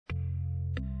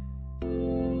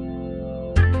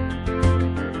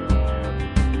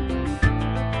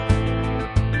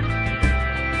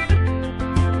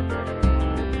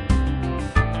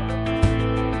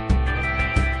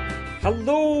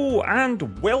Hello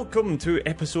and welcome to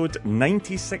episode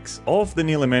 96 of the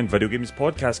Nearly Men Video Games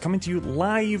Podcast, coming to you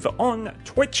live on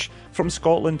Twitch from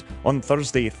Scotland on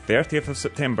Thursday, 30th of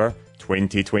September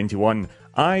 2021.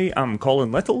 I am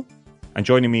Colin Little, and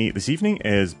joining me this evening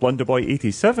is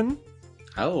Blunderboy87.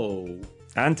 Hello.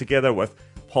 And together with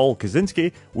Paul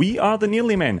Kaczynski, we are the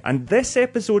Nearly Men, and this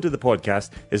episode of the podcast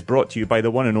is brought to you by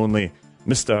the one and only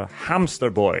Mr.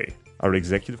 Hamster Boy, our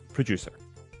executive producer.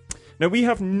 Now, we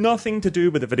have nothing to do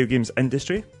with the video games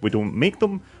industry. We don't make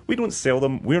them, we don't sell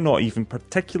them, we're not even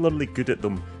particularly good at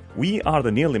them. We are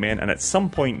the Nearly Men, and at some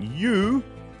point you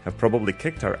have probably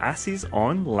kicked our asses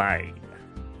online.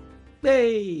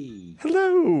 Hey!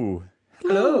 Hello!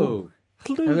 Hello!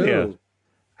 Hello there.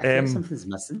 I think something's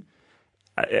missing.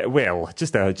 Well,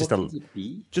 just a little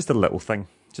thing. Just a little thing's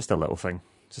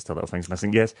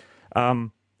missing, yes.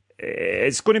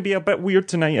 It's going to be a bit weird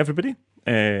tonight, everybody.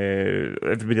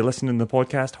 Everybody listening to the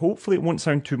podcast, hopefully it won't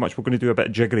sound too much. We're going to do a bit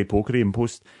of jiggery-pokery in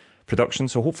post-production,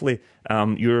 so hopefully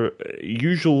your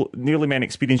usual Nearly Men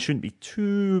experience shouldn't be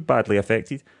too badly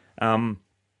affected.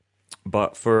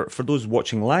 But for those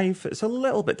watching live, it's a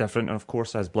little bit different, and of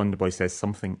course, as Blunderboy says,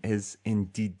 something is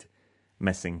indeed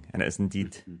missing, and it is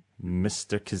indeed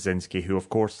Mr. Kaczynski, who, of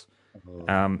course,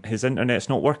 his internet's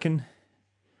not working.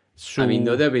 So, I mean,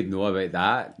 no, that we'd know about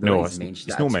that. No, he's mentioned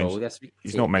it's that not at all mentioned. this week.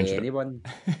 He's not mentioned anyone.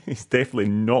 He's definitely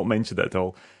not mentioned it at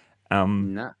all.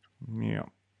 Nah. Yeah.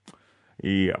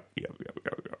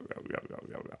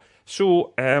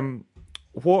 So,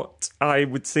 what I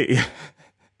would say,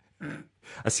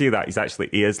 I say that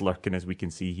he is lurking, as we can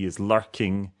see. He is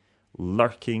lurking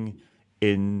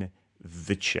in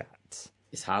the chat.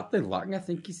 It's hardly lurking. I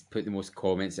think he's put the most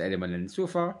comments of anyone in so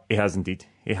far. He has indeed.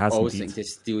 Always think to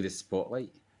steal the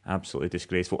spotlight. Absolutely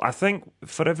disgraceful. I think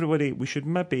for everybody, we should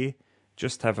maybe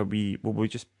just have we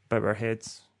just bow our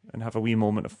heads and have a wee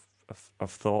moment of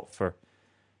thought for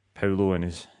Paolo and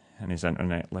his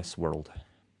internetless world.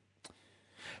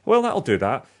 Well, that'll do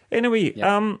that. Anyway,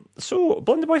 so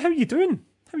Blunderboy, how are you doing?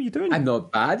 I'm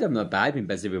not bad. Been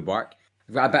busy with work.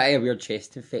 I've got a bit of a weird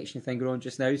chest infection thing going on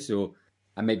just now, so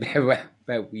I might be a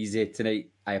bit wheezy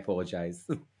tonight. I apologise.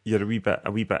 You're a wee bit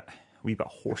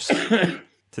hoarse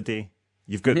today.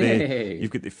 You've got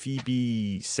the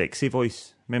Phoebe sexy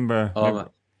voice. Remember? I'm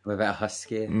a bit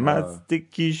husky. My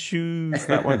sticky shoes.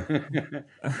 That one.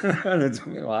 Don't make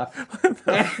me laugh.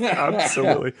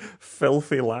 Absolutely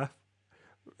filthy laugh.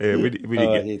 I hate it. We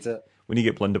need to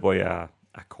get Blunderboy a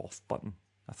cough button,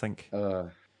 I think.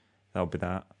 That'll be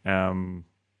that.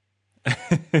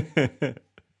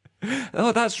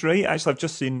 Oh, that's right. Actually, I've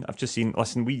just seen.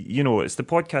 Listen, it's the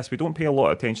podcast. We don't pay a lot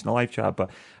of attention to live chat,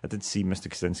 but I did see Mr.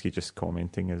 Kaczynski just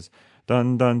commenting as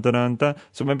dun dun dun dun dun.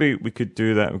 So maybe we could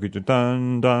do that. We could do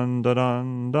dun dun dun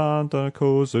dun dun dun.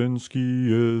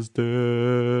 Kaczynski is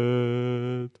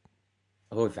dead.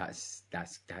 Oh, that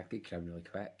could come really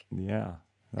quick. Yeah,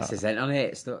 it's his internet.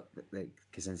 It's not like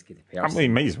Kaczynski the person. I mean, he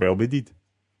might as well be dead.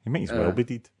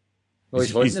 Well,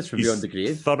 he's watching this from beyond the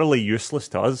grave. Thoroughly useless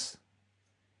to us.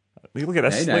 Look at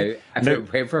this. Now, if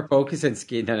it went for Paul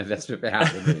Kaczynski, none of this would be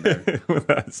happening right now.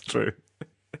 That's true.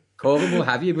 Colin will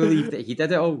have you believe that he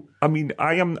did it all. I mean,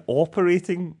 I am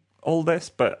operating all this,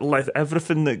 but like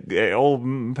everything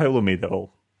Paolo made it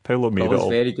all. Paolo's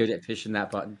very good at pushing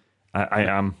that button. I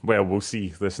am. Well, we'll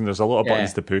see. Listen, there's a lot of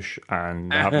buttons to push,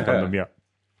 and I haven't done them yet.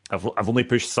 I've only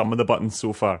pushed some of the buttons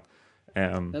so far.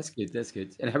 That's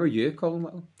good. And how are you, Colin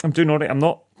Little? I'm doing all right. I'm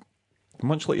not,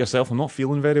 much like yourself, I'm not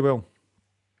feeling very well.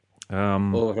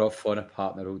 We're all falling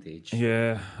apart in our old age.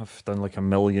 Yeah, I've done like 1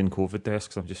 million COVID tests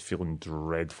because I'm just feeling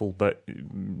dreadful. But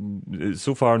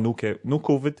so far, no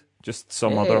COVID, just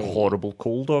some other horrible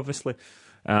cold, obviously.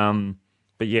 But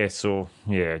yeah,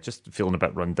 just feeling a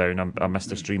bit run down. I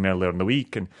missed a stream earlier in the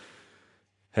week, and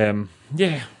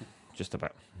just a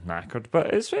bit knackered.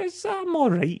 But I'm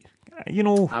all right.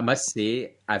 I must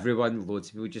say, loads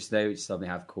of people just now suddenly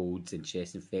have colds and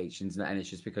chest infections, and it's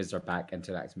just because they're back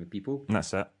interacting with people. And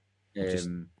that's it. Just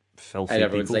filthy and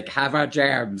everyone's people. like, have our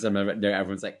germs, and now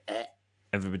everyone's like, eh.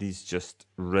 Everybody's just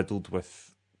riddled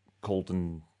with cold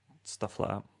and stuff like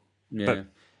that. Yeah.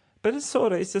 But it's all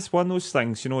right. It's just one of those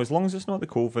things, as long as it's not the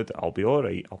COVID, I'll be all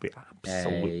right. I'll be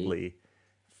absolutely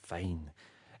fine.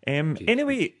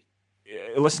 Anyway,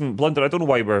 listen, Blunder, I don't know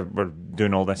why we're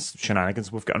doing all this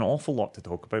shenanigans. We've got an awful lot to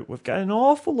talk about. We've got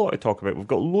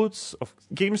loads of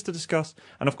games to discuss.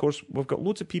 And of course, we've got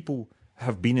loads of people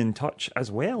have been in touch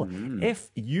as well. If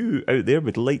you out there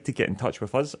would like to get in touch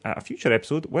with us at a future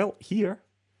episode, well, here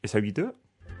is how you do it.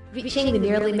 Reaching the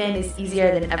Nearly Men is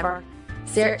easier than ever.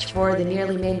 Search for the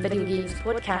Nearly Men Video Games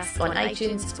Podcast on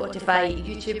iTunes, Spotify,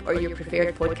 YouTube, or your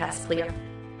preferred podcast player.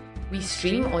 We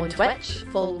stream on Twitch.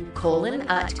 Follow Colin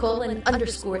at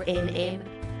Colin_NM.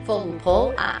 Follow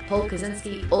Paul at Paul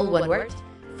Kaczynski, all one word.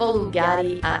 Follow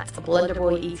Gary at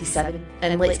Blunderboy87.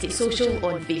 And let's get social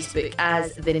on Facebook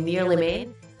as The Nearly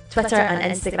Men, Twitter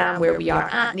and Instagram where we are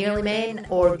at Nearly Men,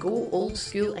 or go old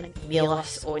school and email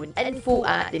us on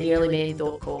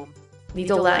info@thenearlymen.com.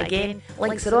 Need all that again?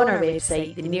 Links are on our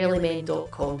website,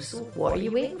 thenearlymen.com. So what are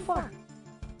you waiting for?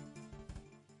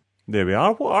 There we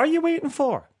are. What are you waiting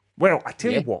for? Well, I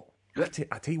tell you what. I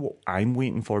tell you what I'm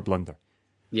waiting for, Blunder.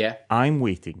 Yeah. I'm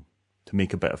waiting to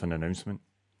make a bit of an announcement.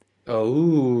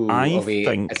 Oh, I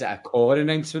think... Is it a core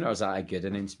announcement or is that a good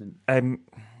announcement? How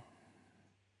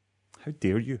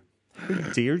dare you? How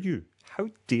dare you? How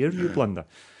dare you, Blunder?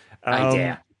 I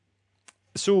dare.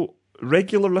 So,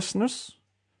 regular listeners,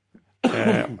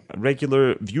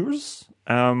 regular viewers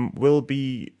will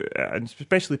be, and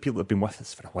especially people that have been with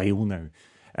us for a while now,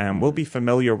 will be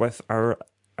familiar with our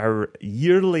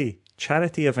yearly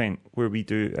charity event where we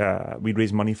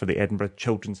raise money for the Edinburgh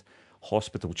Children's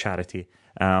Hospital charity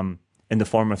in the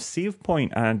form of Save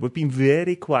Point, and we've been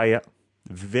very quiet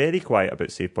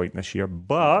about Save Point this year,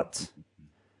 but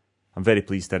I'm very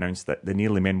pleased to announce that the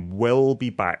Nearly Men will be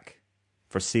back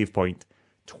for Save Point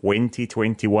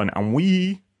 2021, and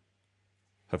we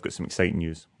have got some exciting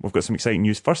news. We've got some exciting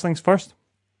news. First things first,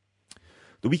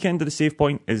 the weekend of the Save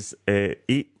Point is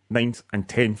 8th, 9th and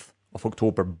 10th of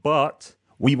October, but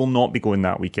we will not be going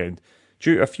that weekend.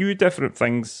 Due to a few different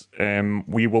things,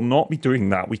 we will not be doing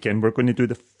that weekend. We're going to do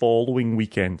the following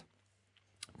weekend.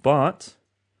 But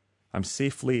I'm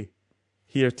safely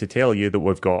here to tell you that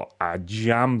we've got a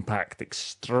jam-packed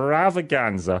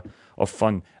extravaganza of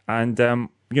fun. And,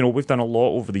 we've done a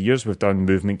lot over the years. We've done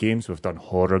movement games, we've done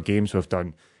horror games, we've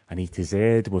done an A to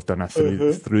Z, we've done a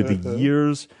through the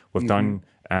years, we've done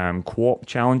co-op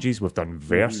challenges, we've done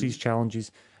versus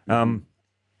challenges.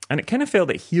 And it kind of felt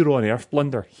that here on Earth,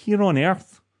 Blunder, there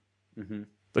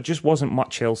just wasn't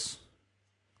much else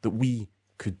that we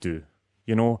could do.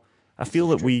 I feel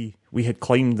that we had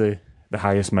climbed the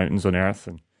highest mountains on Earth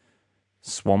and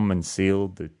swum and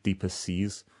sailed the deepest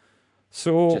seas.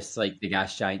 So just like the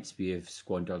gas giants, we have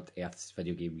squandered Earth's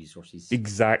video game resources.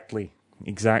 Exactly.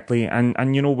 And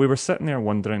we were sitting there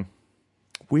wondering,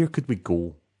 where could we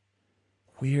go?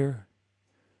 Where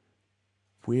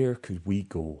could we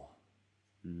go?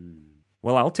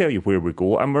 Well, I'll tell you where we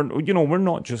go, and we're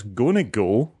not just gonna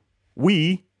go.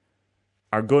 We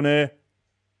are gonna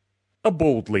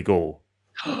boldly go.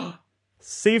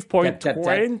 Save Point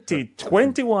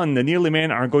 2021. The Nearly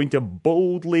Men are going to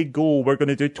boldly go. We're going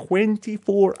to do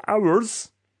 24 hours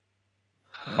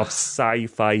of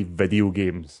sci-fi video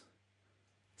games.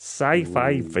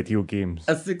 Video games.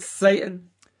 That's exciting.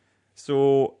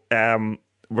 So,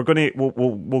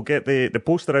 we'll get the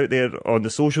poster out there on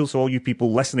the socials, so all you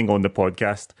people listening on the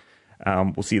podcast,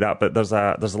 we'll see that. But there's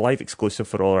a live exclusive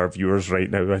for all our viewers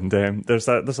right now, and there's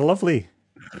a lovely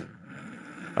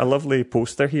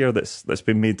poster here that's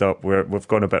been made up where we've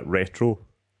gone a bit retro.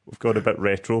 We've got now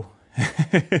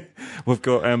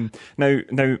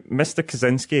Mr.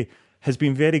 Kaczynski has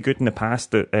been very good in the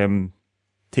past at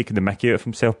taking the mickey out of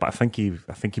himself, but I think he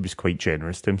was quite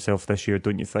generous to himself this year,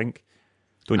 don't you think?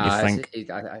 Yeah.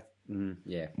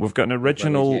 We've got an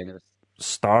original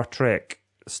Star Trek,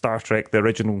 the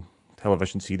original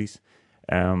television series,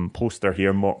 poster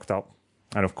here mocked up.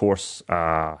 And of course,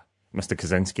 Mr.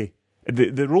 Kaczynski.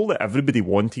 The role that everybody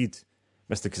wanted,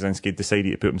 Mr. Kaczynski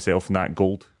decided to put himself in that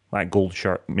gold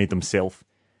shirt, made himself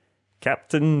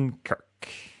Captain Kirk.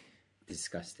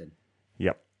 Disgusting.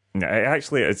 Yep.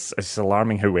 Actually, it's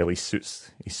alarming how well he suits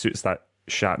that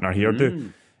Shatner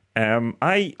hairdo.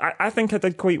 I think I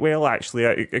did quite well, actually.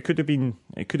 It could have been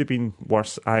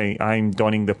worse. I'm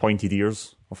donning the pointed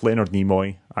ears of Leonard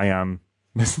Nimoy. I am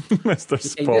Mr.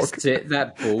 Spock.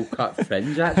 That bowl cut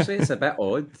fringe, actually, it's a bit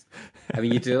odd. I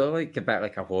mean, you do look like a bit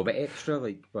like a Hobbit extra,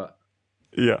 but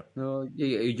yeah, no,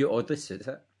 you oddly suits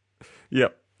it.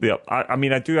 Yep. I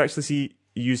mean, I do actually see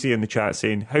Yuzi in the chat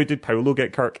saying, "How did Paolo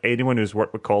get Kirk? Anyone who's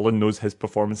worked with Colin knows his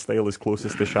performance style is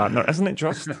closest to Shatner." Isn't it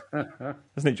just?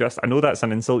 I know that's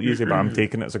an insult, Yuzi, but I'm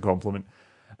taking it as a compliment.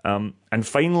 And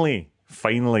finally,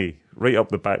 right up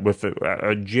the back with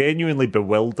a genuinely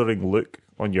bewildering look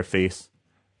on your face,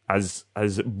 as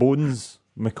Bones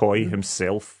McCoy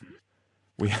himself,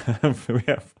 we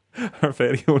have our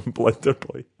very own Blunder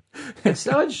Boy. I'm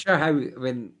still unsure how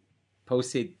when Paul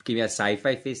said give me a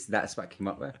sci-fi face, that's what I came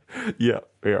up with. Yeah.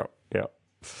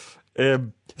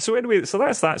 So anyway, so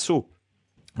that's that. So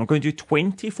I'm going to do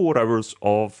 24 hours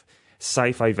of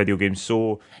sci-fi video games.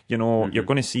 So, you know, you're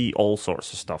going to see all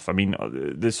sorts of stuff. I mean,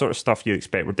 the sort of stuff you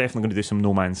expect. We're definitely going to do some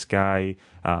No Man's Sky.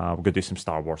 We're going to do some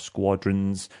Star Wars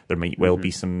Squadrons. There might well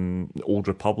be some Old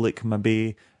Republic,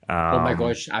 maybe. Oh my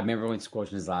gosh, I remember when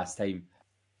Squadrons last time.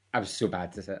 I was so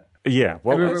bad at it. Yeah,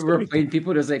 well, we were playing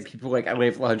people. There's like people like at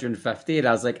level 150, and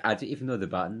I was like, I don't even know the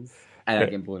buttons, and I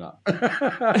get blown up.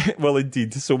 Well,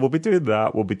 indeed. So we'll be doing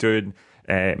that. We'll be doing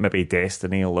maybe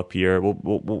Destiny will appear.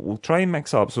 We'll try and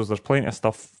mix up. So there's plenty of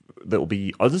stuff that will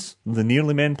be us, the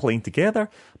Nearly Men, playing together.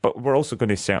 But we're also going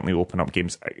to certainly open up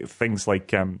games, things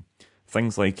like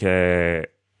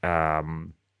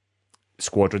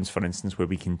Squadrons, for instance, where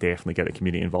we can definitely get the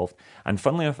community involved. And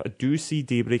funnily enough, I do see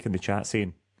Daybreak in the chat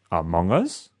saying Among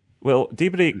Us. Well,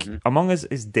 Daybreak, Among Us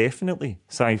is definitely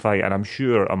sci-fi, and I'm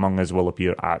sure Among Us will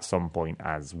appear at some point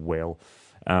as well.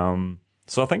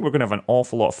 So I think we're going to have an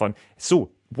awful lot of fun. So,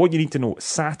 what you need to know,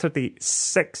 Saturday,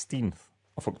 16th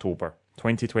of October,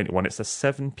 2021, it's a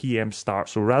 7 p.m. start.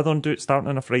 So rather than do it starting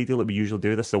on a Friday like we usually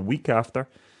do, this is a week after.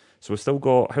 So we've still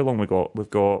got, how long we got? We've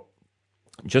got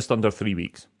just under 3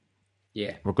 weeks.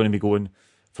 Yeah. We're going to be going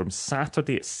from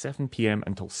Saturday at 7 p.m.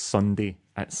 until Sunday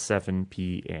at 7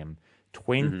 p.m.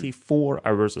 24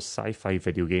 hours of sci-fi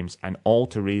video games, and all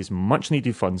to raise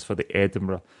much-needed funds for the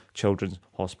Edinburgh Children's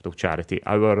Hospital charity.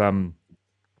 Our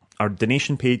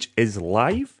donation page is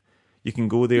live. You can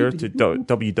go there to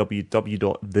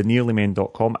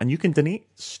www.thenearlymen.com and you can donate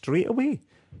straight away.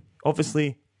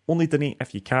 Obviously, only donate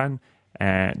if you can.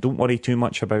 Don't worry too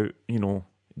much about,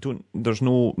 there's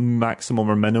no maximum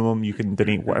or minimum. You can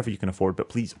donate whatever you can afford, but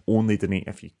please only donate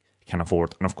if you can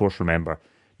afford. And of course, remember,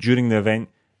 during the event,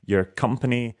 your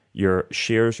company, your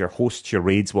shares, your hosts, your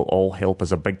raids will all help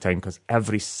us a big time, because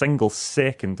every single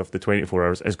second of the 24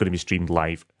 hours is going to be streamed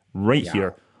live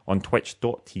here on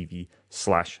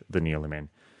twitch.tv/thenearlymen.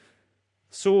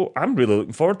 So I'm really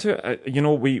looking forward to it.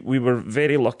 We were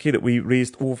very lucky that we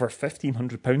raised over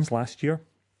 £1,500 last year.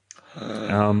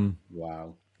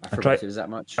 Wow. I forgot it was that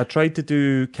much. I tried to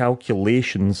do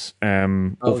calculations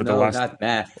over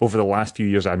the last few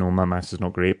years. I know my maths is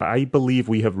not great, but I believe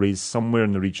we have raised somewhere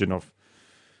in the region of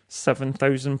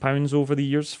 £7,000 over the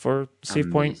years for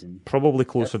Save Point. Probably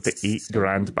closer to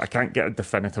 £8,000, but I can't get a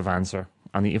definitive answer.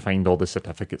 I need to find all the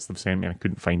certificates they've sent me, and I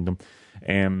couldn't find them.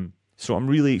 So I'm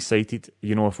really excited.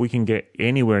 If we can get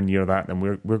anywhere near that, then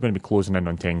we're going to be closing in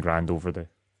on £10,000 over the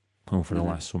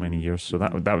last so many years. So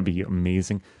that would be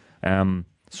amazing.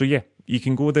 So yeah, you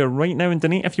can go there right now and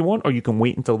donate if you want, or you can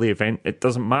wait until the event. It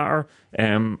doesn't matter.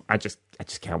 I just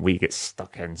can't wait to get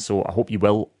stuck in. So I hope you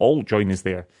will all join us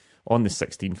there on the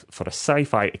 16th for a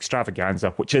sci-fi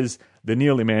extravaganza, which is the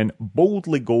Nearly Men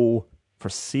boldly go for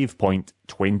Save Point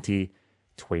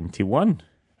 2021.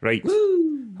 Right.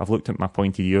 Woo! I've looked at my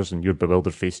pointy ears and your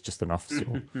bewildered face just enough.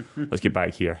 So let's get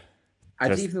back here. I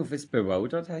don't even know if it's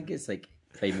bewildered. I think it's like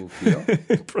primal fear.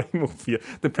 Primal fear.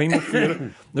 The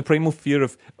primal fear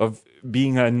of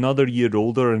being another year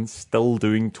older and still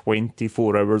doing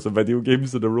 24 hours of video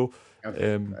games in a row.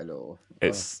 I know.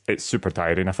 It's super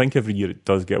tiring. I think every year it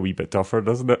does get a wee bit tougher,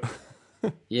 doesn't it?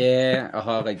 Yeah.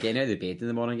 Like getting out of the bed in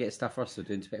the morning gets tougher, so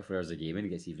doing 24 hours of gaming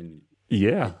gets even...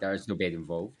 Yeah. Like, there's no bed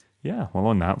involved. Yeah, well,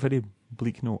 on that very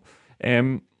bleak note.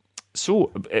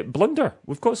 So, Blunder,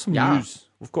 we've got some news.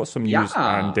 We've got some news,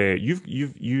 and you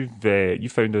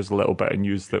found us a little bit of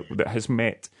news that has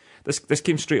met. This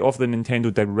came straight off the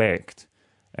Nintendo Direct,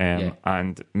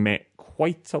 and met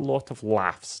quite a lot of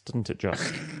laughs, didn't it?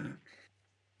 Just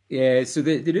yeah. So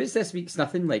the news this week's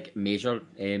nothing like major.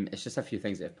 It's just a few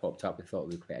things that have popped up we thought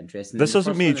would be quite interesting. This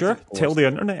isn't major. Tell the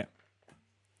internet.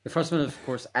 The first one, of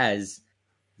course, is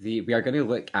we are going to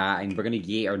look at, and we're going to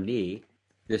yay or nay,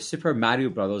 the Super Mario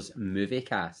Brothers movie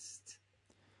cast.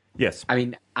 Yes. I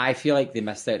mean, I feel like they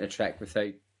missed out on a trick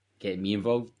without getting me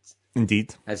involved.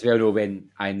 Indeed. As we all know, when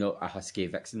I'm not a husky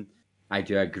vixen, I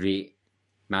do a great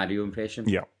Mario impression.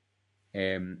 Yeah.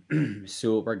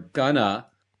 So I'm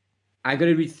going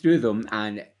to read through them,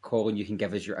 and Colin, you can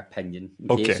give us your opinion.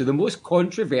 Okay. So the most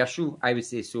controversial, I would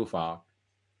say so far,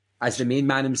 as the main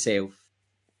man himself,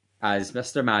 as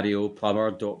Mr. Mario,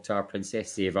 Plumber, Doctor,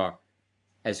 Princess Saver,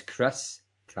 is Chris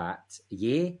Pratt.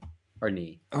 Yay or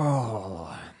nay?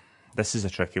 Oh, this is a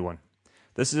tricky one.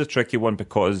 This is a tricky one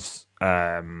because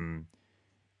it's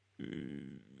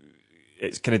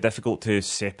kind of difficult to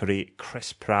separate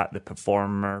Chris Pratt, the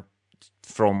performer,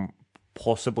 from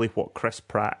possibly what Chris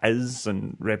Pratt is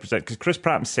and represent. Because Chris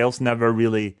Pratt himself's never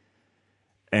really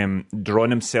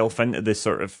drawn himself into the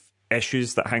sort of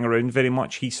issues that hang around very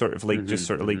much. He sort of like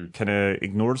kind of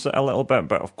ignores it a little bit,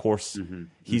 but of course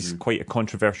he's quite a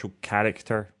controversial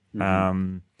character.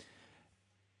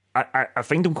 I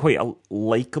find him quite a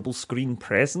likable screen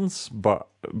presence, but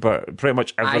pretty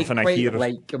much everything I hear. I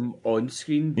like him on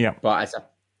screen, yeah. But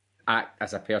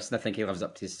as a person, I think he lives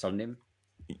up to his surname.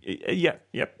 Yeah,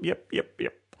 yep.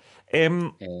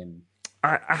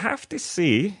 I have to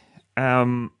say,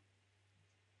 I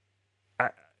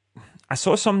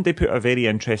saw somebody put a very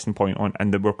interesting point on,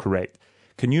 and they were correct.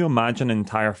 Can you imagine an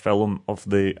entire film of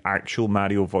the actual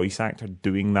Mario voice actor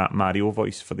doing that Mario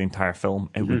voice for the entire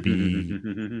film? It would be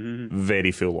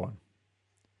very full on.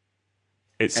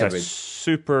 It's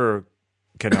super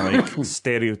kind of like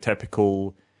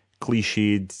stereotypical,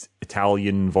 cliched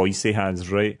Italian voice he has,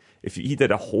 right? If he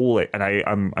did a whole, and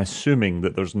I'm assuming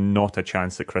that there's not a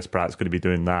chance that Chris Pratt's going to be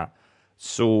doing that.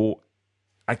 So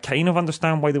I kind of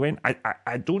understand why they went.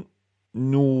 I don't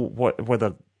know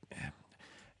whether.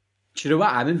 Do you know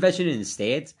what I'm envisioning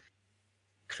instead?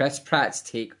 Chris Pratt's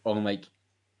take on like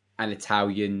an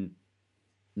Italian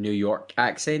New York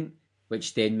accent,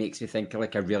 which then makes me think of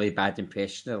like a really bad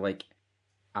impression of like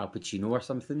Al Pacino or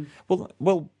something.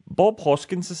 Well, Bob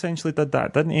Hoskins essentially did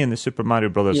that, didn't he, in the Super Mario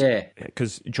Brothers? Yeah.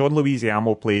 Because John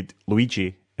Leguizamo played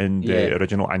Luigi in the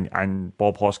original, and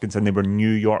Bob Hoskins, and they were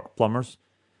New York plumbers.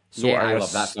 So yeah, I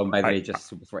love that film, by the way,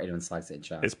 just before anyone slags it in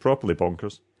chat. It's properly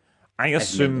bonkers. I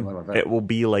assume it will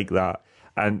be like that.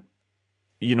 And,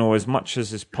 you know, as much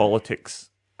as his politics,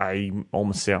 I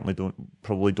almost certainly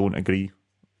probably don't agree.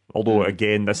 Although,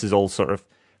 again, this is all sort of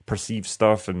perceived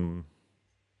stuff, and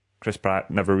Chris Pratt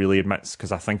never really admits,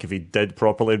 because I think if he did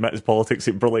properly admit his politics,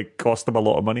 it'd probably cost him a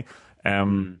lot of money.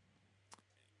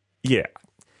 Yeah.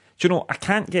 Do you know, I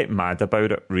can't get mad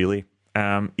about it, really.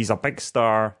 He's a big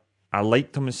star. I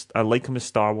like him as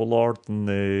Star-Lord in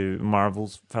the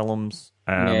Marvel's films.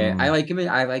 Yeah, I like him.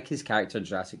 I like his character in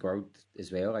Jurassic World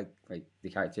as well. Like the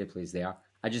character he plays there.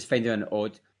 I just find it an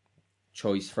odd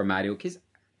choice for Mario, because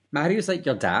Mario's like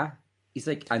your dad. He's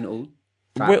like an old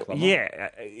fat plumber. Yeah.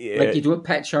 Like, you don't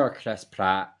picture Chris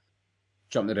Pratt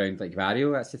jumping around like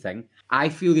Mario. That's the thing. I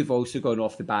feel they've also gone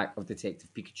off the back of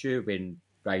Detective Pikachu when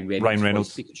Ryan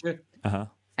Reynolds voiced Pikachu.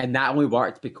 And that only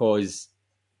worked because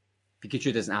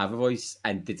Pikachu doesn't have a voice,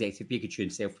 and Detective Pikachu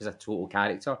himself was a total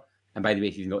character. And by the way,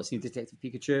 if you've not seen Detective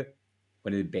Pikachu,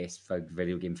 one of the best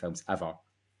video game films ever.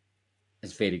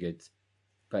 It's very good.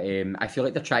 But I feel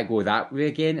like they're trying to go that way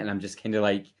again, and I'm just kind of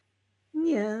like,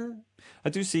 yeah. I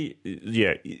do see,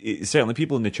 certainly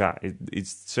people in the chat,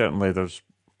 it's certainly there's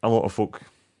a lot of folk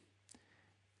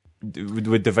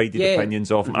with divided opinions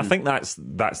of him. I think that's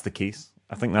the case.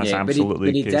 I think that's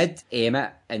absolutely the case. When he did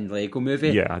Emmett in Lego Movie,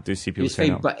 yeah, I do see people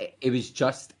saying that. But it was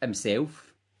just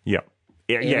himself. Yeah.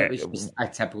 It was just a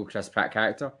typical Chris Pratt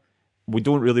character. We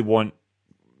don't really want,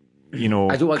 I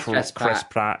don't want Chris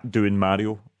Pratt doing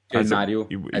Mario. Chris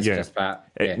Pratt.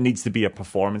 It needs to be a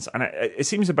performance. And it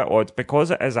seems a bit odd.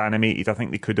 Because it is animated, I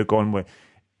think they could have gone with,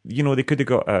 they could have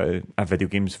got a video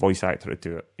games voice actor to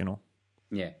do it,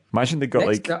 Yeah. Imagine they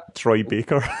got Troy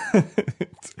Baker. Can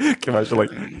you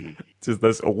imagine just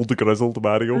this old grizzled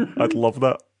Mario? I'd love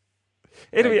that.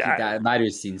 Anyway,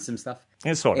 Mario's seen some stuff.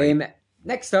 It's all right.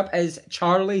 Next up is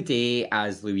Charlie Day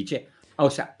as Luigi.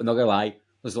 Also, I'm not gonna lie,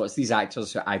 there's lots of these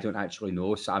actors who I don't actually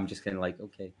know, so I'm just kind of like,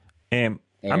 okay.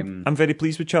 I'm very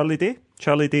pleased with Charlie Day.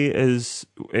 Charlie Day is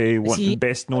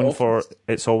best known for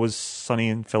It's Always Sunny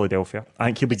in Philadelphia. I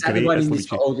think he'll be great as Luigi. He's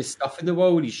got all this stuff in the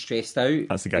wall and he's stressed out.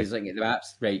 That's the guy. He's looking at the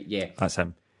maps. Right, yeah. That's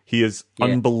him. He is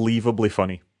unbelievably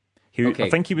funny. I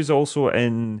think he was also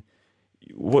in,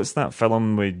 what's that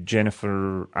film with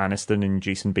Jennifer Aniston and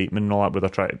Jason Bateman and all that, where they're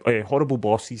trying Horrible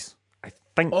Bosses, I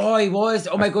think. Oh, he was.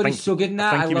 Oh my God, he's so good in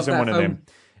that. I think he was in one of them.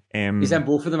 He's in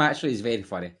both of them, actually. He's very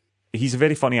funny. He's a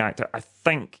very funny actor. I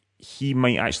think he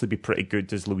might actually be pretty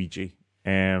good as Luigi.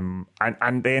 And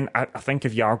then I think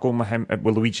if you are going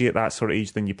with Luigi at that sort of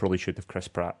age, then you probably should have Chris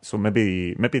Pratt. So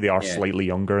maybe they are slightly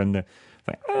younger in the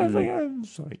thing.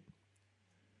 Sorry.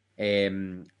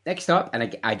 Next up,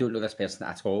 and I don't know this person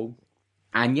at all,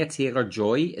 Anya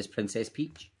Taylor-Joy is Princess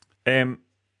Peach.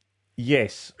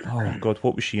 Yes. Oh God,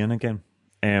 what was she in again?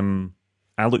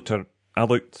 I looked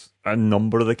a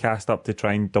number of the cast up to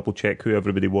try and double check who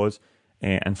everybody was,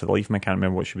 and for the life of me, I can't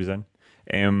remember what she was in.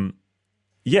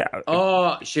 Yeah.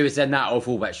 Oh, she was in that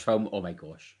awful witch film. Oh my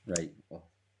gosh! Right. Oh.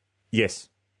 Yes.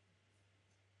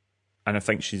 And I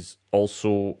think she's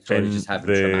also in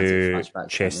the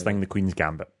chess thing, The Queen's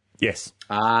Gambit. Yes.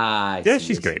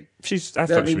 She's great. I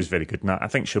thought she was very good in that. I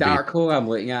think she'll Darko, I'm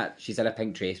looking at, she's in a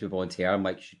pink dress with blonde hair. I'm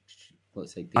like, she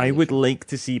looks like... I would like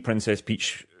to see Princess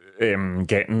Peach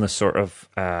getting the sort of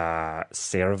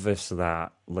service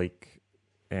that,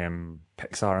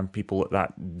 Pixar and people like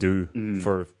that do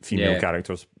for female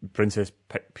characters. Princess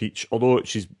Peach, although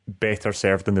she's better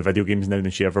served in the video games now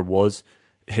than she ever was,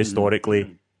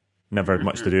 historically, never had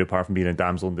much to do apart from being a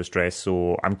damsel in distress.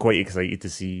 So I'm quite excited to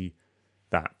see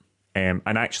that. And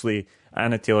actually,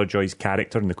 Anna Taylor-Joy's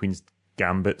character in The Queen's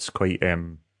Gambit's quite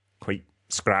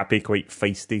scrappy, quite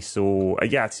feisty. So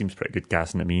yeah, it seems pretty good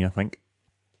casting to me, I think.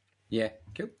 Yeah,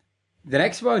 cool. The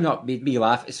next one up made me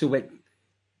laugh. So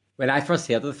when I first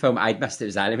heard of the film, I'd missed it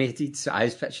was animated, so I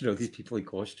was picturing all these people in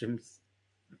costumes.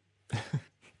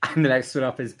 And the next one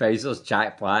up is Bowser's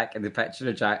Jack Black, and the picture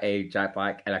of Jack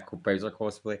Black in a Bowser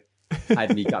cosplay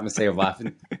had me got myself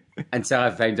laughing until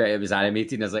I found out it was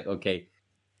animated, and I was like, okay.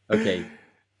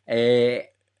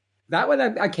 That one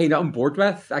I'm kind of on board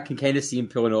with. I can kind of see him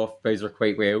pulling off Bowser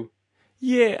quite well.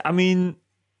 Yeah, I mean,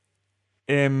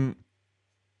 it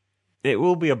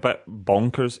will be a bit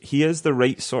bonkers. He is the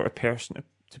right sort of person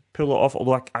to pull it off,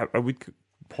 although I would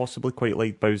possibly quite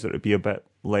like Bowser to be a bit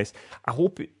less. I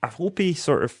hope he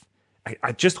sort of...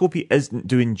 I just hope he isn't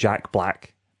doing Jack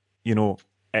Black, as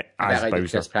like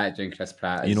Bowser. Chris Pratt doing Chris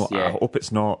Pratt. I hope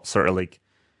it's not sort of like,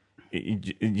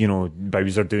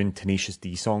 Bowser doing Tenacious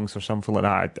D songs or something like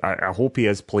that. I hope he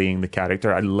is playing the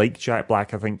character. I like Jack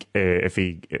Black. I think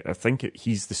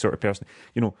he's the sort of person,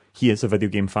 he is a video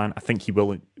game fan. I think he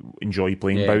will enjoy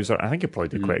playing Bowser. I think he'll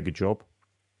probably do quite a good job.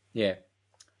 Yeah.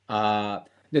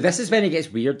 No, this is when it gets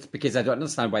weird because I don't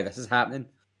understand why this is happening.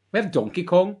 We have Donkey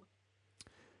Kong.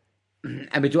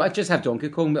 And we don't just have Donkey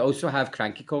Kong, we also have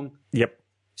Cranky Kong. Yep.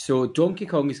 So Donkey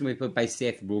Kong is going to be played by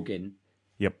Seth Rogen.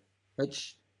 Yep.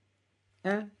 Which...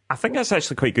 I think that's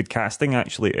actually quite good casting,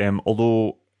 actually.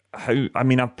 Although,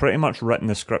 I've pretty much written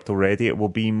the script already. It will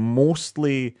be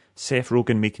mostly Seth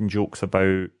Rogen making jokes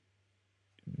about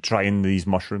trying these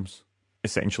mushrooms,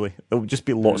 essentially. There will just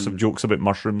be lots of jokes about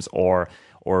mushrooms or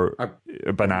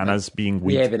bananas being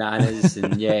weed. Yeah, bananas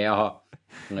and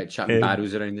like chucking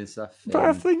barrels around and stuff. But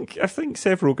I think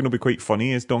Seth Rogen will be quite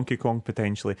funny as Donkey Kong,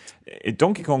 potentially.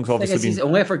 Donkey Kong's obviously been... He's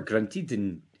only ever grunted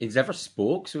and he's never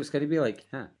spoke, so it's going to be like,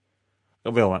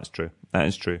 Well, that's true. That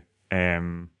is true.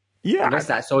 Yeah. I guess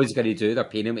that's all he's going to do. They're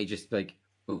paying him to just be like,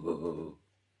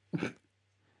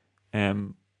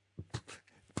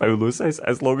 Paolo says,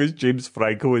 as long as James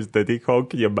Franco is Diddy Kong,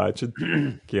 can you imagine?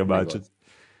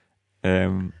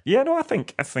 I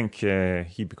think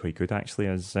he'd be quite good actually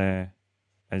as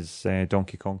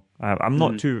Donkey Kong. I'm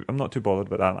not too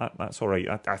bothered about that. That's all right.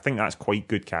 I think that's quite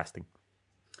good casting.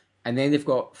 And then they've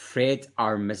got Fred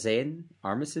Armisen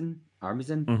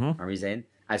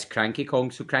as Cranky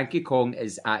Kong. So Cranky Kong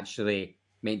is actually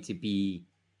meant to be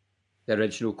the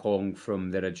original Kong from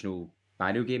the original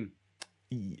Mario game.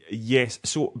 Yes.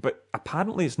 So, but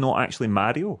apparently it's not actually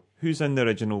Mario who's in the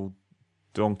original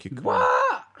Donkey Kong.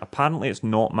 What? Apparently it's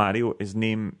not Mario. He's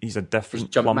a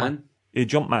different Jumpman.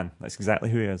 Jumpman. That's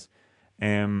exactly who he is.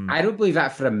 I don't believe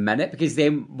that for a minute, because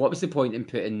then what was the point in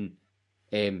putting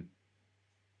Roberta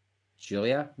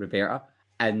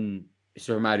in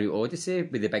Super Mario Odyssey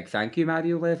with the big thank you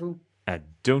Mario level? I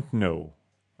don't know.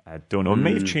 It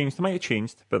might have changed,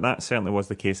 but that certainly was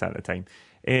the case at the time.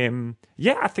 I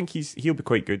think he'll be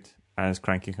quite good as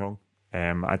Cranky Kong.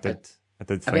 I'd be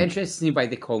interested to see why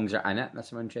the Kongs are in it.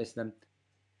 That's what I'm interested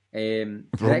in.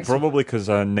 Probably because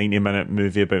a 90-minute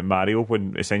movie about Mario,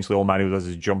 when essentially all Mario does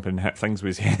is jump and hit things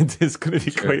with his head, is going to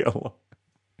be quite a lot.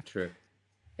 True.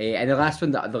 And the last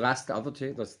one, the other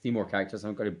two, there's 3 more characters.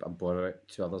 I'm going to bore out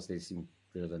 2 others. They seem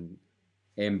weird.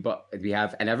 But we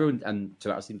have, and everyone on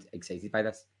Twitter seemed excited by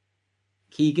this,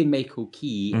 Keegan Michael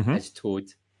Key as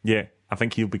Toad. Yeah, I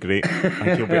think he'll be great. I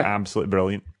think he'll be absolutely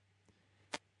brilliant.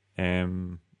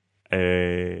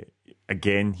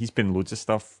 Again, he's been loads of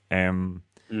stuff.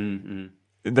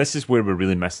 This is where we're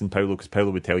really missing Paolo, because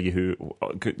Paolo would tell you who,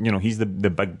 he's the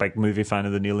big movie fan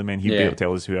of the Nearly Men. He'd be able to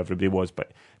tell us who everybody was,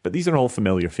 but these are all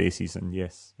familiar faces, and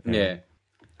yes.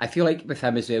 I feel like with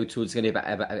him as well, Toad's going to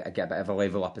get a bit of a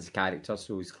level up as a character,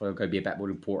 so he's clearly going to be a bit more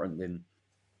important than,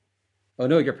 oh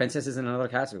no, your princess is in another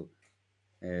castle.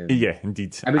 Yeah,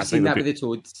 indeed. And we've seen that with the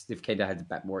Toads. They've kind of had a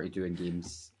bit more to do in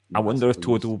games. I wonder if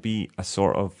Toad will be a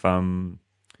sort of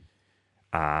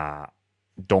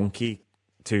Donkey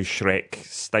to Shrek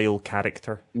style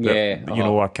character. A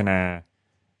kind of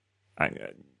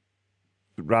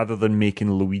rather than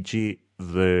making Luigi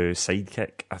the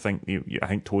sidekick, I think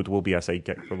Toad will be a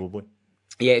sidekick probably.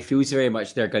 Yeah, it feels very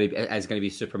much it's going to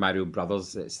be Super Mario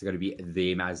Brothers. It's going to be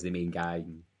them as the main guy.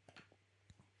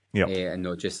 Yeah, and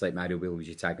not just like Mario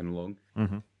Luigi tagging along.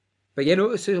 Mm-hmm. But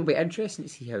so it'll be interesting to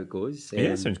see how it goes.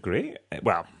 It sounds great.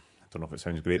 Well, I don't know if it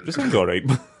sounds great, but it sounds all right.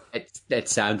 It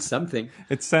sounds something.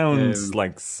 It sounds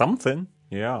like something.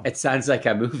 Yeah. It sounds like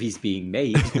a movie's being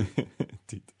made.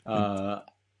 But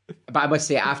I must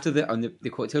say, after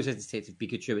the Coattails of Detective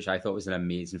Pikachu, which I thought was an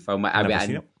amazing film, I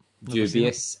went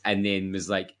dubious and then was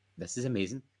like, this is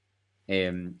amazing.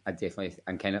 I'm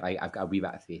kind of, I've got a wee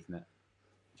bit of faith in it.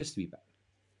 Just a wee bit.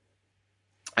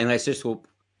 And let's just hope,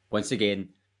 once again,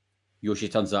 Yoshi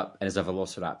turns up and is a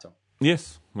Velociraptor.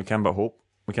 Yes, we can but hope.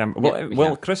 We can.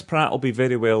 Chris Pratt will be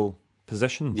very well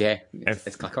positioned. Yeah,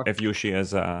 if Yoshi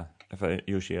is a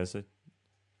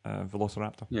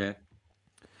Velociraptor. Yeah.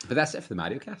 But that's it for the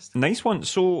Mario Cast. Nice one.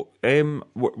 So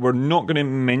we're not going to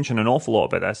mention an awful lot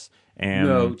about this.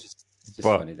 No, just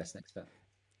funny, this next bit.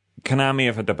 Konami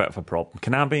have had a bit of a problem.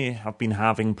 Konami have been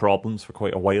having problems for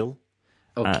quite a while.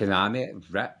 Oh, Konami,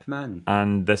 rip, man.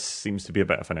 And this seems to be a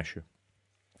bit of an issue.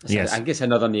 Yes. I guess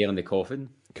another nail in the coffin.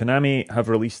 Konami have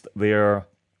released their,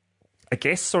 I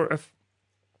guess, sort of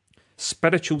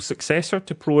spiritual successor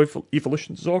to Pro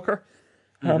Evolution Soccer.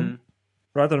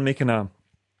 Rather than making a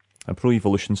Pro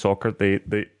Evolution Soccer, they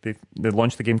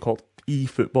launched a game called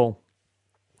eFootball.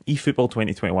 eFootball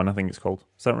 2021, I think it's called.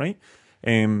 Is that right?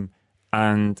 And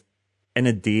in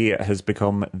a day, it has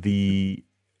become the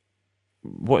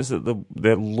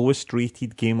lowest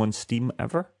rated game on Steam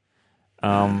ever.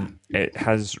 It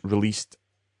has released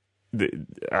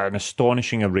an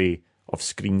astonishing array of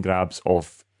screen grabs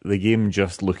of the game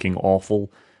just looking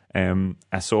awful.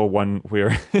 I saw one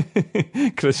where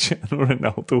Cristiano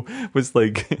Ronaldo was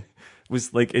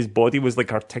like his body was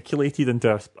like articulated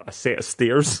into a set of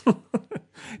stairs.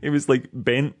 It was like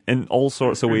bent in all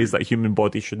sorts of ways that a human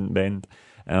body shouldn't bend.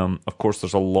 Of course,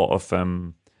 there's a lot of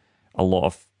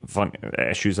fun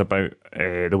issues about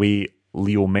the way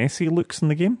Leo Messi looks in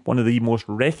the game. One of the most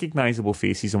recognisable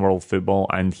faces in world football,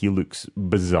 and he looks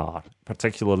bizarre,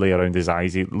 particularly around his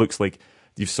eyes. It looks like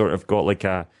you've sort of got like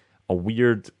a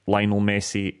weird Lionel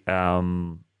Messi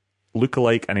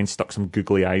lookalike, and then stuck some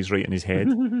googly eyes right in his head.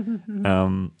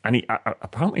 And he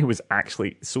apparently was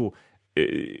actually so.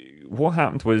 What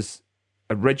happened was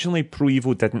originally Pro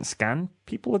Evo didn't scan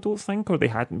people, I don't think, or they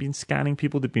hadn't been scanning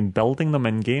people. They'd been building them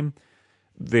in game.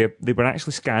 They were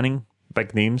actually scanning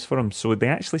big names for him, so they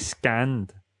actually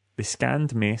scanned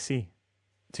Messi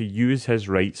to use his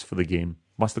rights for the game.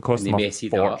 Must have cost them a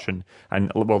fortune. And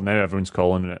well, now everyone's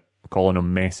calling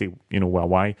him Messi. You know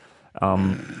why?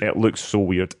 It looks so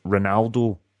weird.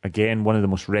 Ronaldo, again, one of the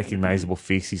most recognisable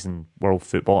faces in world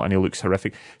football, and he looks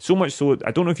horrific. So much so,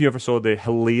 I don't know if you ever saw the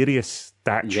hilarious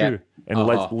statue in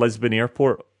Lisbon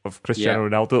Airport of Cristiano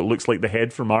Ronaldo. It looks like the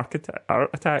head from Art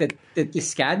Attack. Did they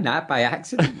scan that by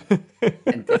accident?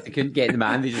 And if they couldn't get the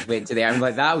man, they just went to the arm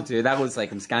like, that'll do. That looks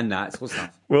like I'm scanning that. It's close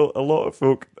enough. Well, a lot of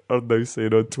folk are now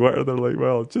saying on Twitter, they're like,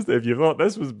 well, just if you thought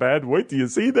this was bad, wait till you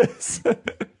see this.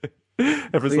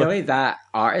 Clearly, that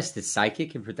artist is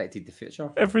psychic and predicted the future.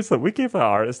 We gave that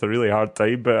artist a really hard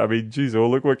time, but I mean, geez,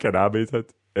 look what Konami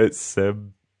did. It's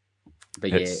but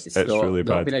yeah, it's really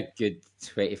bad. It's been a good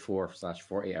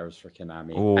 24/40 hours for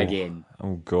Konami again.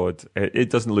 Oh god, it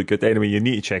doesn't look good. Anyway, you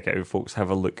need to check it out, folks. Have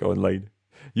a look online.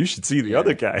 You should see the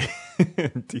other guy.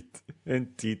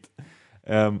 Indeed.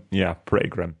 Pretty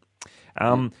grim.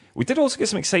 We did also get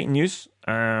some exciting news.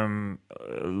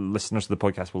 Listeners of the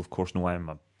podcast will of course know I'm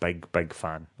a big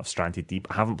fan of Stranded Deep.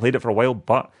 I haven't played it for a while,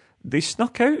 but they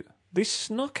snuck out.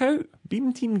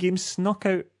 Beam Team Games snuck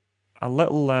out a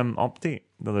little update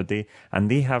the other day, and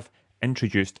they have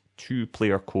introduced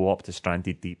 2-player co-op to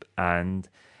Stranded Deep. And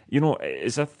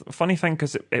it's a funny thing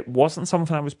because it wasn't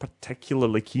something I was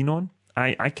particularly keen on.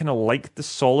 I kind of liked the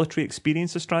solitary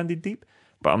experience of Stranded Deep,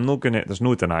 but there's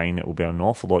no denying it will be an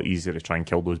awful lot easier to try and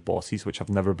kill those bosses, which I've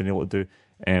never been able to do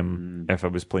if I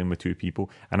was playing with 2 people.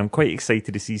 And I'm quite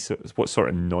excited to see what sort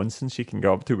of nonsense you can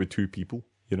get up to with 2 people,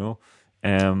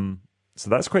 So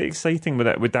that's quite exciting.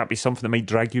 Would that be something that might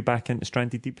drag you back into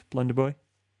Stranded Deep, Blunderboy?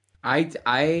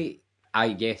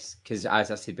 I guess, because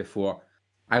as I said before,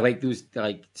 I like those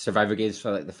survivor games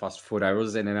for the first 4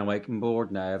 hours, and then I'm like, I'm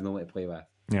bored now, I have no one to play with.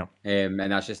 Yeah. And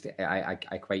that's just, I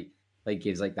quite like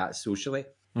games like that socially.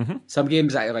 Mm-hmm. Some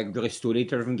games I like really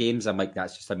story-driven games, I'm like,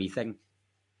 that's just a me thing.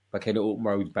 But kind of open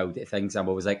world build things, I'm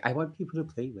always like, I want people to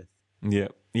play with.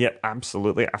 Yeah,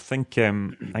 absolutely. I think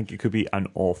it could be an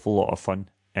awful lot of fun.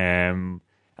 And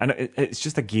it's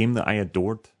just a game that I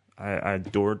adored. I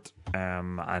adored,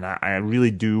 and I really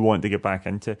do want to get back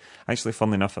into. Actually,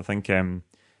 funnily enough, I think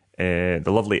the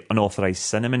lovely Unauthorized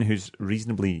Cinnamon, who's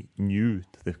reasonably new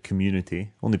to the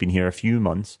community, only been here a few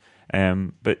months,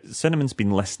 but Cinnamon's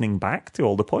been listening back to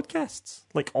all the podcasts,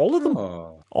 like all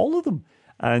of them,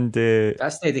 And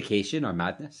that's dedication or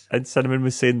madness. And Cinnamon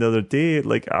was saying the other day,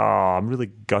 like, I'm really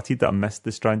gutted that I missed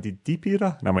the Stranded Deep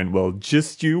era. And I went, well,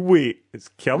 just you wait. It's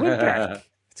coming back.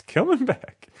 It's coming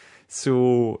back.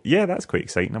 So, yeah, that's quite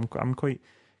exciting. I'm quite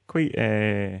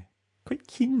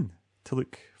keen to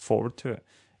look forward to it.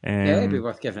 It'd be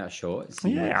worth giving it a shot.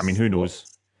 Yeah, I mean, who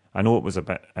knows? I know it was a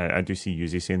bit, I do see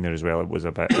Yuzi saying there as well, it was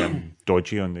a bit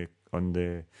dodgy on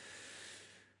the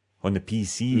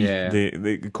PC. Yeah.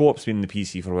 The co-op's been in the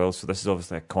PC for a while, so this is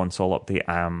obviously a console update.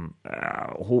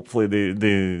 Hopefully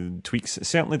the tweaks,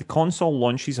 certainly the console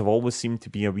launches have always seemed to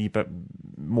be a wee bit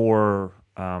more,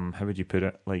 how would you put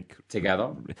it? Like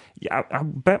together? Yeah, a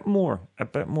bit more,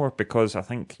 because I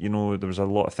think, there was a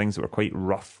lot of things that were quite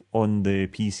rough on the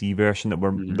PC version that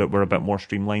were a bit more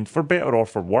streamlined, for better or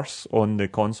for worse, on the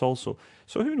console. So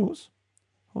who knows?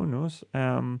 Who knows?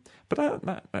 But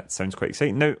that sounds quite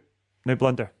exciting. Now,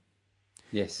 Blunder.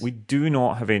 Yes. We do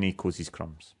not have any Cozy's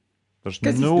crumbs. Because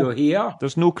he's not here.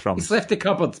 There's no crumbs. He's left the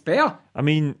cupboards bare. I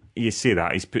mean, you say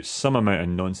that he's put some amount of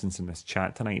nonsense in this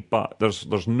chat tonight, but there's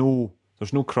no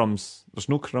crumbs. There's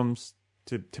no crumbs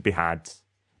to be had.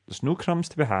 There's no crumbs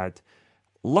to be had.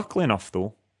 Luckily enough,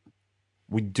 though,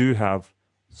 we do have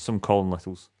some Colin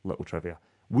Little's little trivia.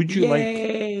 Would you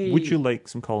like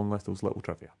some Colin Little's little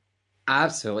trivia?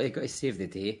 Absolutely, got to save the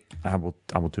day. I will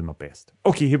do my best.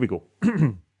 Okay, here we go.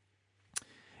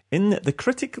 In the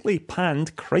critically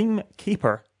panned crime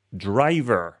caper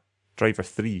Driver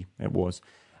 3, it was,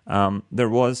 there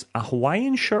was a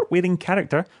Hawaiian shirt-wearing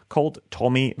character called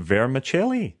Tommy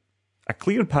Vermicelli, a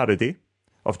clear parody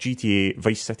of GTA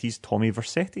Vice City's Tommy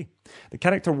Vercetti. The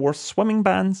character wore swimming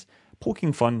bands,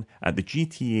 poking fun at the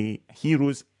GTA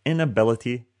hero's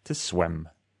inability to swim.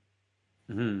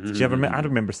 Did you ever? I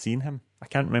remember seeing him. I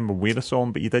can't remember where I saw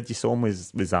him, but you saw him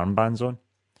with armbands on.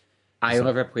 I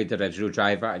never played the original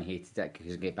Driver and hated it because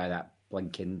you get by that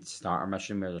blinking starter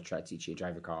mission where they're trying to teach you to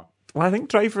drive a car. Well, I think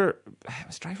Driver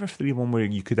 3 one where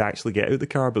you could actually get out of the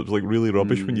car, but it was like really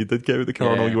rubbish when you did get out of the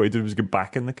car, and all you wanted to do was get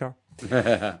back in the car.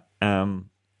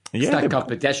 Stuck up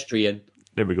pedestrian.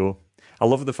 There we go. I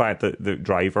love the fact that the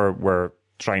Driver were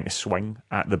trying to swing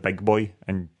at the big boy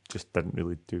and just didn't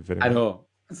really do very well. I know.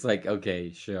 It's like,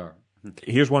 okay, sure.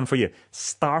 Here's one for you.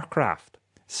 StarCraft.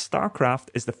 StarCraft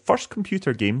is the first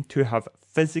computer game to have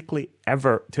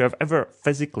ever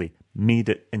physically made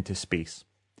it into space.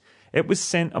 It was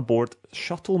sent aboard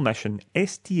shuttle mission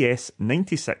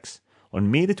STS-96 on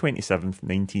May the 27th,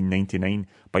 1999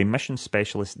 by mission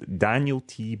specialist Daniel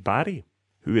T. Barry,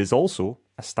 who is also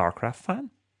a StarCraft fan.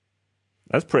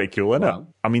 That's pretty cool, isn't it?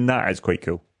 I mean, that is quite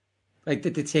cool. Like,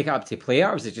 did they take it up to play it,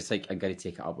 or was it just like, I'm going to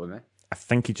take it up with me? I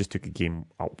think he just took a game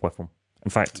up with him.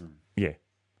 In fact, yeah,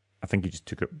 I think he just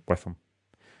took it with him.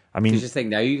 I mean, you just think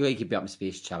now you could be up in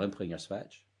space chilling playing your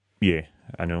Switch. Yeah,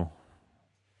 I know.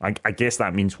 I guess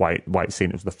that means why it's saying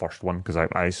it was the first one, because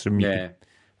I assume you could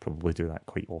probably do that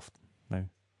quite often now.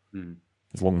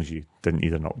 As long as you didn't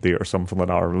need an update or something like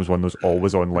that, or it was one of those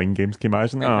always online games. Can you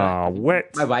imagine?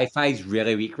 Wit. My Wi-Fi's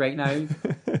really weak right now.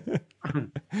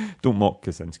 Don't mock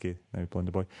Kaczynski now,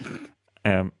 Blunder Boy.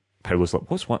 Paolo's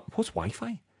like, what's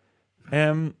Wi-Fi?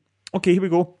 Okay, here we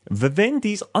go.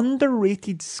 Vivendi's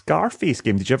underrated Scarface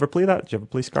game. Did you ever play that? Did you ever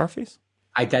play Scarface?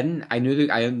 I didn't. I knew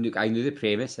the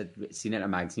premise. I'd seen it in a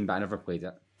magazine, but I never played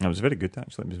it. It was very good,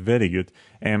 actually. It was very good.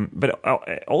 But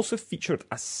it also featured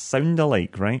a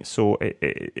sound-alike, right? So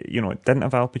it didn't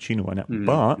have Al Pacino in it,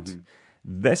 but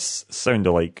this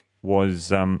sound-alike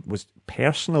was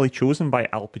personally chosen by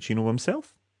Al Pacino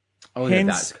himself. Oh,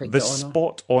 hence that's the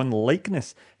spot-on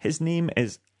likeness. His name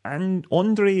is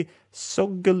Andre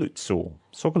Sogoluzzo,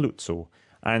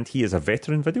 and he is a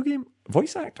veteran video game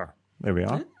voice actor. There we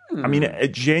are. I mean,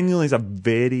 it genuinely is a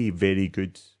very, very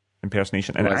good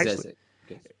impersonation, and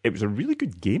it was a really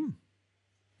good game.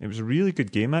 It was a really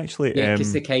good game, actually. Yeah,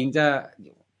 because they kind of,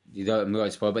 I'm not going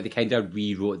to spoil, but they kind of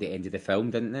rewrote the end of the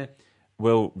film, didn't they?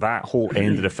 Well, that whole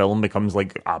end of the film becomes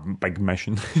like a big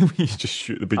mission. You just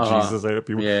shoot the bejesus out of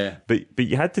people. Yeah. But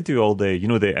you had to do all the,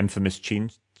 the infamous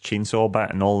chainsaw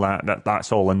bit and all that.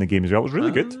 That's all in the game as well. It was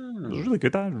really good. It was really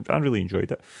good. I really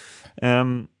enjoyed it.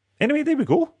 Anyway, there we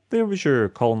go. There was your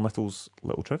Colin Little's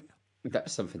little trivia. That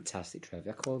was some fantastic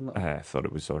trivia, Colin Little. I thought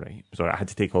it was all right. It was all right. I had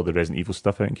to take all the Resident Evil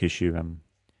stuff out in case you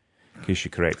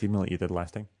corrected me like you did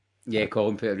last time. Yeah,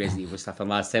 Colin put Resident Evil stuff on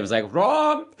last time. I was like,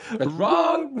 wrong! That's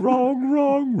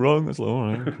wrong! That's like, all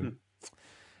right.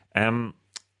 Okay.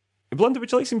 Blunder,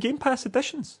 would you like some Game Pass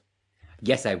editions?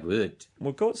 Yes, I would.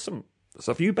 We've got some. There's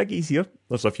a few biggies here.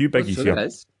 Here.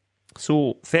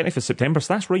 So, 30th of September,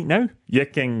 so that's right now. You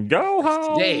can go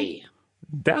home. Today.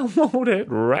 Download it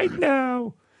right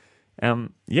now.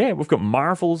 We've got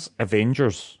Marvel's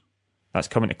Avengers. That's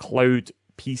coming to cloud,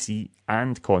 PC,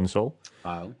 and console.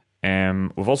 Wow.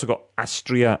 We've also got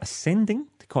Astria Ascending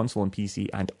to console and PC,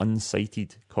 and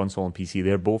Unsighted console and PC.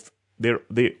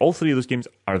 All three of those games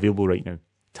are available right now.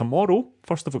 Tomorrow,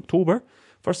 1st of October,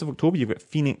 you've got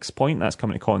Phoenix Point. That's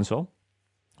coming to console.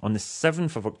 On the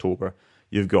 7th of October,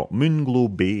 you've got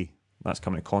Moonglow Bay. That's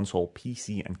coming to console,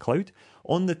 PC, and cloud.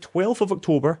 On the 12th of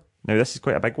October, now this is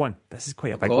quite a big one.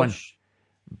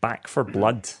 Back 4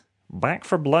 Blood. Back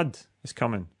 4 Blood is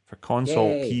coming for console,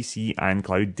 PC, and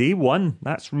cloud. Day one.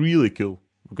 That's really cool.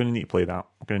 We're going to need to play that.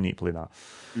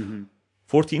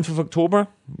 14th of October,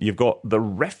 you've got The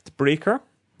Rift Breaker.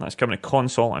 That's coming to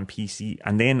console and PC.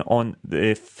 And then on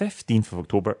the 15th of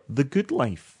October, The Good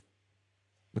Life.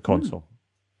 The console.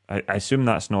 I assume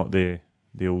that's not the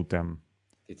old... the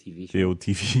old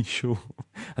TV show.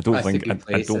 I don't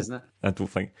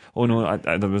think. Oh no,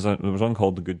 there was one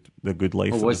called The Good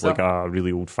Life. It was like a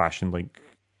really old fashioned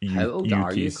How old UK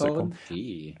are you, sitcom.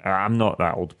 Colin? I'm not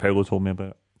that old. Paolo told me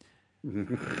about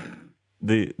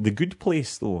it. The Good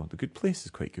Place though. The Good Place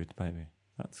is quite good, by the way.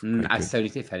 That's quite I good. still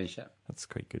need to finish it. That's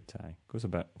quite good. Goes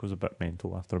a bit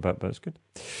mental after a bit, but it's good.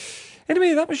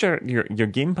 Anyway, that was your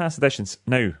Game Pass editions.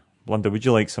 Now, Blunder, would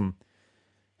you like some?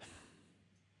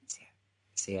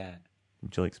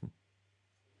 Would you like some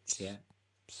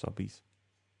subbies?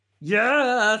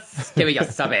 Yes! Give me your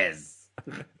subbies!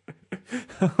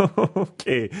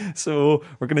 Okay, so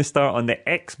we're going to start on the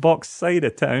Xbox side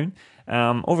of town.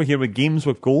 Over here with Games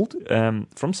with Gold.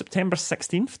 From September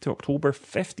 16th to October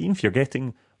 15th, you're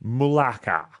getting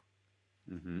Mulaka.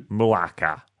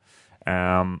 Mulaka.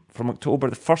 From October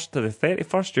the 1st to the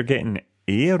 31st, you're getting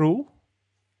Aero.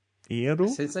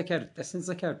 This sounds like a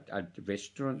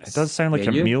restaurant. It does sound like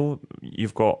a meal.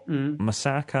 You've got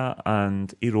Masaka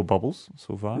and Aero Bubbles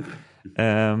so far.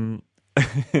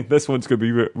 This one's going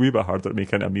to be a wee bit harder to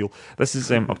make into a meal. This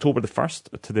is October the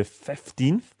 1st to the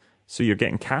 15th. So you're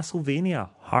getting Castlevania,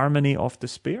 Harmony of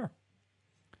Despair.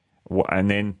 And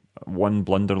then one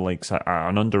Blunder likes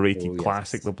an underrated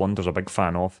classic that Blunder's a big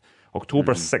fan of.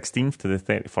 October 16th to the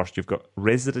 31st, you've got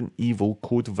Resident Evil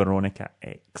Code Veronica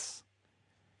X.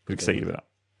 We're excited about that.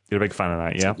 You're a big fan of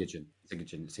that, yeah? It's a good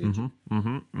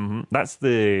tune. That's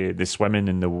the swimming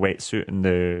and the wetsuit and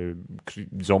the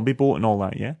zombie boat and all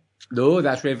that, yeah? No,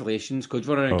 that's Revelations. Code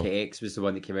Veronica X was the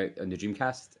one that came out on the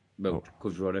Dreamcast. Well,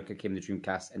 Code Veronica came to the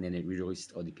Dreamcast, and then it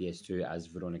re-released on the PS2 as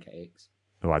Veronica X.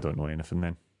 Oh, I don't know anything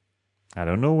then. I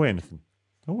don't know anything.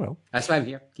 Oh, well. That's why I'm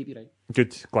here. Keep you right.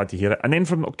 Good. Glad to hear it. And then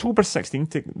from October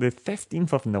 16th to the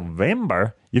 15th of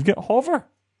November, you've got Hover.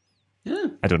 Yeah.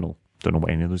 I don't know. Don't know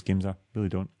what any of those games are. Really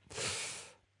don't.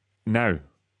 Now,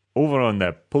 over on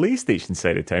the PlayStation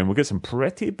side of town, we've got some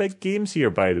pretty big games here,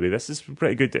 by the way. This is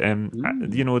pretty good.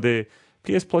 You know, the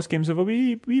PS Plus games have a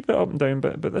wee bit up and down,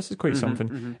 but this is quite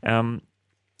something.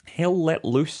 Hell Let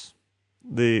Loose,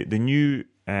 the new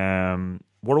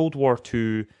World War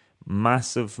II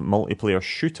massive multiplayer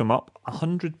shoot 'em up,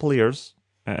 100 players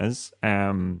it is,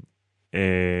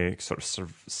 sort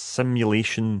of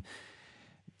simulation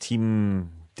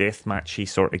team deathmatchy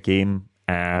sort of game.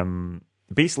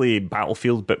 Basically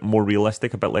Battlefield, but more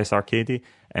realistic, a bit less arcadey.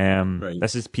 Right.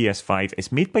 This is PS5.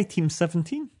 It's made by Team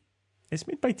 17.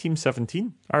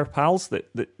 Our pals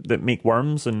that make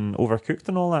Worms and Overcooked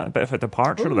and all that. A bit of a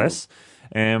departure of this.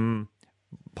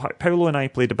 Paolo and I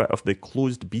played a bit of the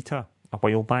closed beta a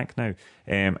while back now,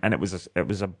 and it was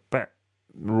a bit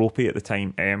ropey at the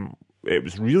time. It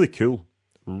was really cool.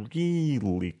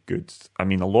 Really good. I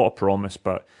mean, a lot of promise,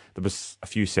 but there was a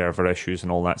few server issues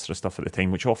and all that sort of stuff at the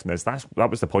time, which often is. That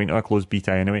was the point of a closed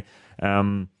beta anyway.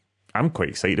 I'm quite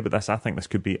excited about this. I think this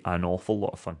could be an awful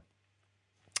lot of fun.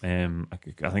 I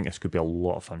think this could be a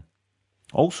lot of fun.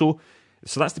 Also,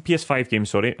 so that's the PS5 game,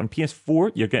 sorry. On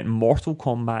PS4, you're getting Mortal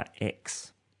Kombat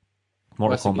X.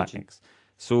 Mortal Kombat X.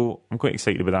 So I'm quite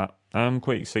excited about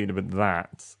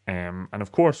that. And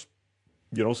of course,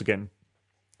 you're also getting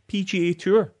PGA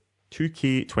Tour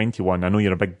 2K21. I know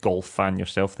you're a big golf fan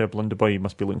yourself there, Blunderboy. You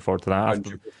must be looking forward to that.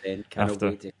 100%. Cannot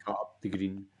wait to cut up the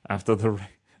green. After the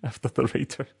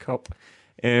Ryder Cup.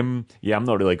 I'm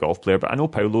not really a golf player, but I know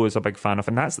Paolo is a big fan of,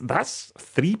 and that's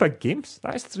 3 big games.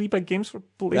 That is 3 big games for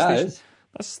PlayStation.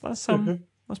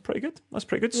 That's pretty good. That's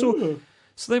pretty good. So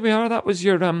there we are. That was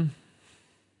your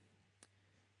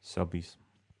subbies.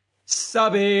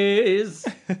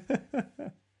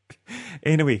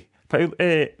 Anyway,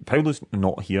 Paolo's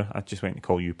not here. I just went to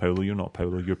call you Paolo. You're not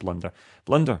Paolo. You're Blunder.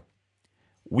 Blunder.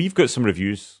 We've got some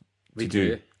reviews to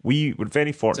do. We were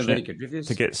very fortunate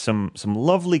to get some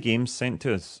lovely games sent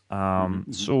to us.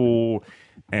 So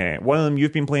one of them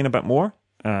you've been playing a bit more.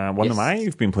 one of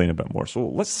I've been playing a bit more. So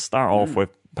let's start off with,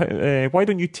 why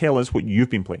don't you tell us what you've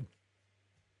been playing?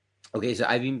 Okay, so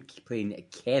I've been playing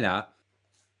Kena.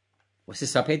 What's the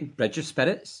subheading? Bridge of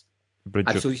Spirits?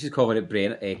 I'm so used to calling it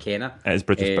Kena. It is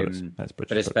Bridge of Spirits. It's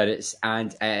Bridge of Spirits,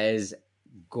 and it is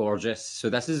gorgeous. So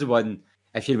this is the one,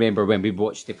 if you remember when we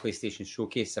watched the PlayStation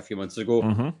Showcase a few months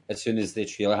ago, as soon as the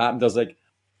trailer happened, I was like,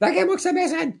 that game looks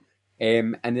amazing!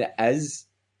 And it is.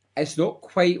 It's not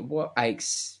quite what I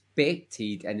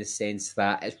expected in the sense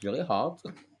that it's really hard.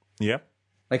 Yeah.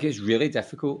 Like, it's really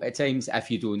difficult at times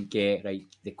if you don't get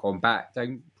the combat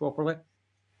down properly.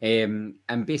 And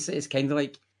basically, it's kind of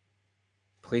like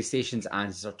PlayStation's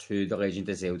answer to The Legend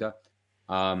of Zelda.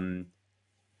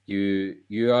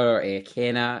 You are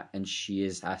Kena, and she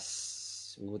is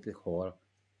what do they call her?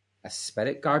 A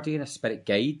spirit guardian, a spirit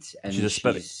guide. And she's a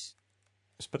spirit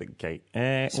guide.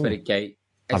 Spirit guide.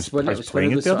 I was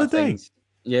playing it the other day.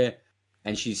 Yeah.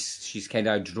 And she's kind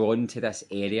of drawn to this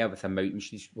area with a mountain.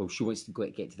 She wants to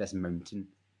get to this mountain.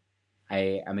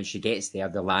 When she gets there,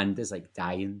 the land is like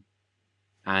dying,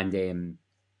 and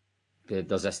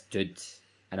there's this dude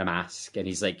in a mask, and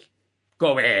he's like,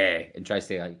 "Go away!" and tries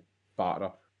to like batter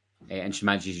her, and she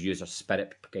manages to use her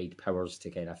spirit guide powers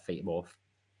to kind of fight him off.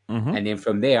 And then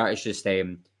from there, it's just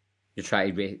you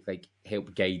try to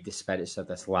help guide the spirits of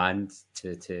this land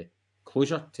to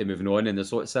closure, to moving on, and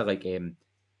there's lots of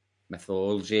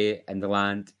mythology in the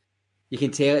land. You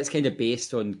can tell it's kind of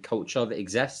based on culture that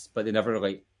exists, but they never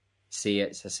say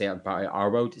it's a certain part of our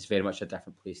world. It's very much a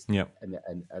different place, yeah, and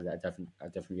a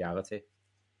different reality.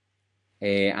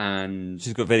 And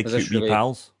she's got very cute wee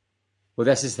pals. Well,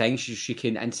 this is the thing. She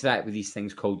can interact with these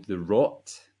things called the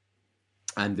Rot,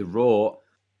 and the Rot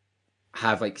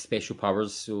have special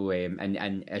powers. So,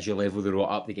 and as you level the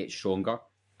Rot up, they get stronger.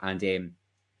 And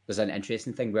there's an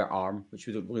interesting thing with Arm, which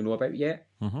we don't really know about yet.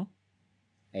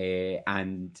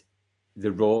 And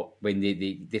the Rot, when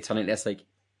they turn into this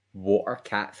water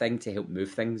cat thing to help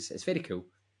move things, it's very cool.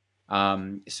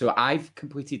 So I've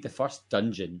completed the first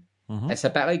dungeon. It's a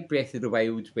bit like Breath of the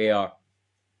Wild, where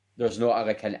there's not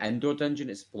an indoor dungeon.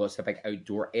 It's lots of big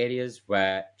outdoor areas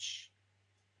which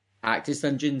act as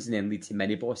dungeons and then lead to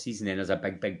mini bosses, and then there's a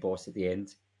big boss at the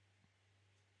end.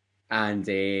 And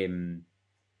the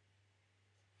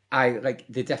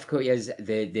difficulty is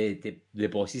the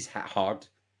bosses hit hard.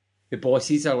 The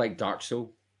bosses are like Dark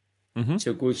Souls.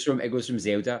 So it goes from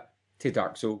Zelda to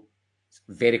Dark Souls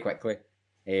very quickly.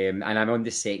 And I'm on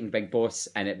the second big boss,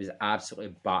 and it was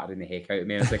absolutely battering the heck out of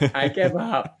me. I was like, I give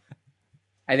up.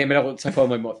 And then when I looked up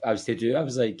on what I was to do, I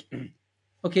was like,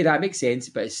 okay, that makes sense,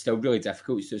 but it's still really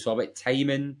difficult. So it's all about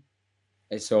timing.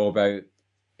 It's all about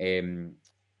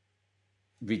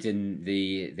reading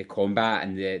the combat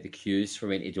and the cues for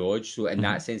when to dodge. So in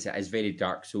that sense, it is very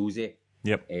Dark Souls-y.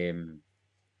 Yep. And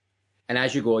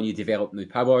as you go on, you develop new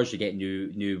powers, you get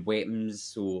new weapons.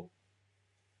 So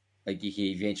you can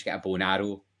eventually get a bow and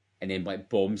arrow, and then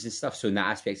bombs and stuff. So in that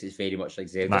aspect, it's very much like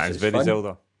Zelda. That is very fun.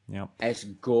 Zelda. Yeah. It's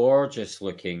gorgeous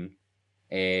looking.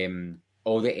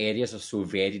 All the areas are so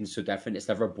varied and so different. It's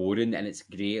never boring, and it's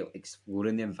great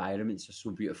exploring the environments. Are so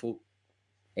beautiful.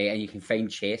 And you can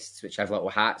find chests which have little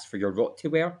hats for your Rot to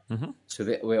wear. So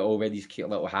that we all wear these cute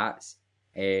little hats.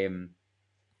 What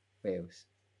else?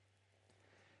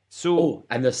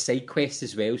 And there's side quests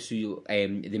as well. So you,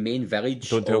 the main village,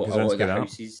 don't tell all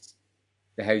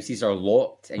the houses are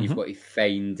locked, and you've got to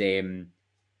find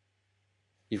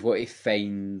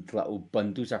little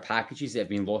bundles or packages that have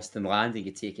been lost in land, and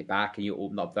you take it back and you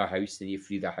open up their house and you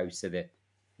free their house of the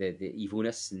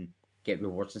evilness and get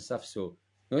rewards and stuff. So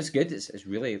no, it's good. It's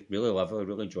really, really lovely,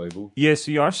 really enjoyable. Yeah,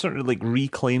 so you are sort of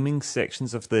reclaiming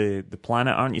sections of the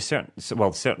planet, aren't you? Certain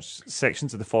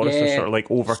sections of the forest are sort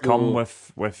of overcome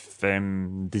with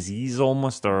possession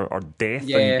almost or death,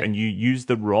 and you use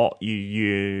the Rot,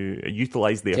 you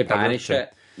utilise their power banish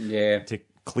it, to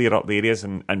clear up the areas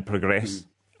and progress.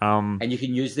 And you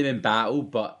can use them in battle,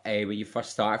 but when you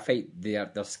first start a fight, they're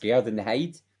scared and they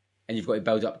hide, and you've got to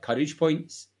build up courage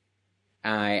points.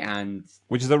 And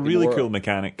which is a really cool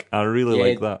mechanic. I really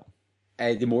like that.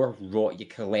 The more Rot you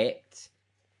collect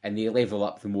and they level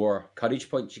up, the more courage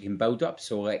points you can build up.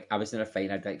 So I was in a fight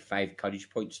and I had 5 courage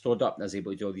points stored up, and I was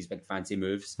able to do all these big fancy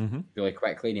moves really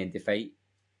quickly and end the fight.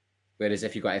 Whereas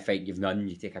if you got a fight and you've none,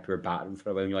 you take up your battering for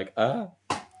a while and you're like, ah.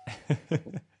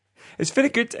 It's very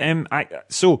good.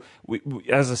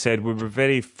 As I said, we were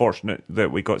very fortunate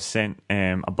that we got sent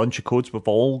a bunch of codes. We've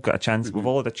all got a chance. We've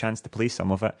all had a chance to play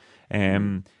some of it.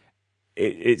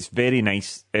 It's very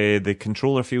nice. The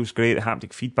controller feels great. The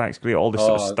haptic feedback's great. All the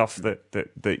sort of stuff that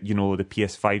the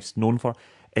PS5's known for.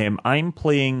 I'm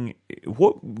playing.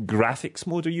 What graphics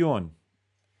mode are you on?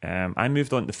 I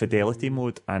moved on to fidelity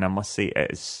mode, and I must say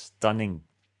it is stunning.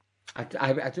 I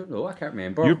don't know. I can't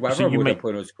remember. Whatever mode I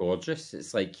put was gorgeous.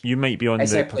 It's like you might be on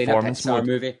the performance mode.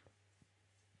 Movie.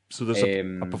 So there's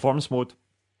a performance mode,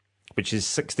 which is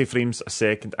 60 frames a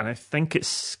second, and I think it's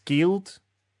scaled.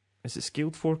 Is it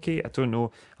scaled 4K? I don't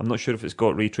know. I'm not sure if it's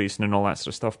got ray tracing and all that sort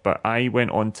of stuff, but I went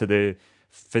on to the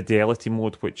fidelity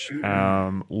mode, which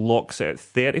locks it at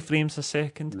 30 frames a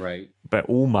second. Right. But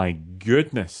oh my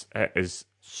goodness, it is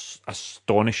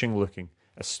astonishing looking.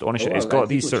 Astonishing. It's got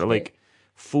these sort of like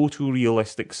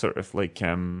photorealistic sort of like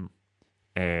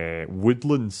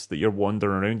woodlands that you're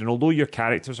wandering around. And although your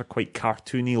characters are quite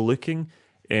cartoony looking,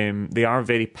 they are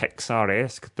very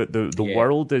Pixar-esque, but the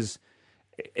world is...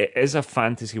 It is a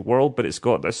fantasy world, but it's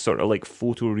got this sort of like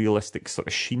photorealistic sort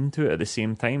of sheen to it at the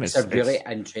same time. It's a really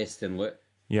interesting look.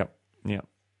 Yep.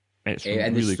 It's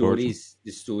and really gorgeous.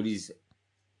 The story's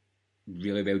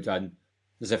really well done.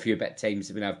 There's a few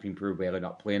times when I've been welling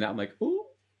up playing it, I'm like, oh.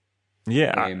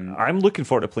 Yeah, I'm looking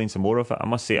forward to playing some more of it, I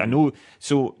must say. I know,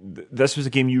 so this was a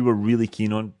game you were really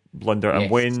keen on, Blunder, and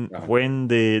when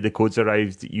the codes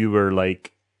arrived, you were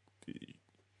like,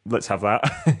 let's have that.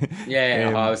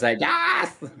 I was like,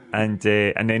 yes! And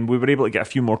then we were able to get a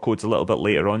few more codes a little bit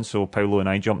later on, so Paolo and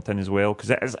I jumped in as well, because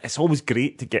it's always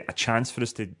great to get a chance for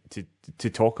us to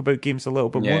talk about games a little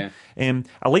bit more.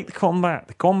 I like the combat.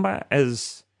 The combat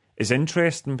is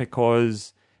interesting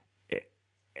because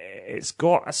it's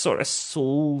got a sort of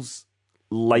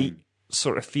Souls-like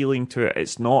sort of feeling to it.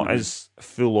 It's not as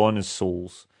full-on as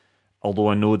Souls, although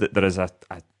I know that there is a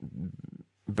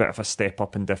bit of a step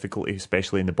up in difficulty,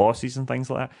 especially in the bosses and things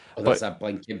like that. There's a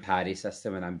blinking parry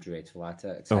system, and I'm dreadful at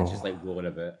it. So I just like rolling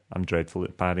about. I'm dreadful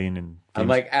at parrying, and I'm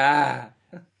like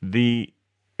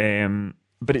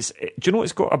but do you know,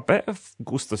 it's got a bit of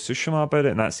Ghost of Tsushima about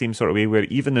it in that same sort of way, where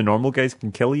even the normal guys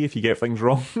can kill you if you get things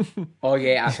wrong. Oh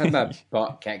yeah, I've had my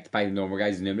butt kicked by the normal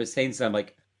guys numerous times, and I'm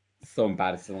like, so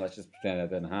embarrassing. Let's just pretend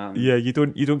it didn't happen. Yeah, you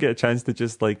don't get a chance to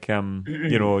just like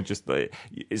just like,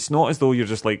 it's not as though you're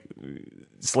just like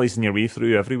slicing your way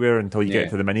through everywhere until you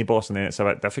get to the mini boss, and then it's a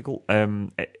bit difficult.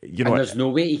 And there's no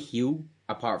way to heal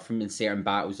apart from in certain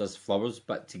battles there's flowers,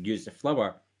 but to use the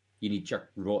flower, you need your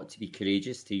rot to be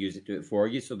courageous to use it, do it for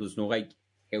you. So there's no like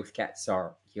health kits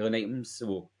or healing items.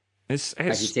 So if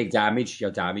you take damage,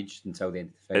 you're damaged until the end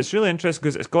of the fight. It's really interesting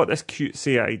because it's got this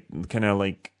cutesy kind of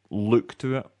like look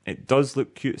to it. It does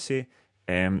look cutesy.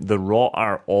 The Rot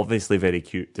are obviously very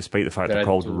cute, despite the fact they're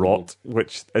called Rot,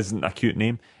 which isn't a cute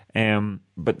name.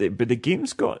 But the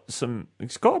game's got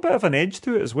it's got a bit of an edge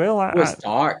to it as well. It's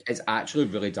dark. It's actually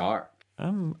really dark.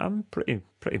 I'm pretty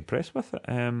impressed with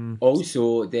it.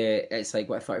 Also, it's like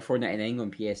 $34.99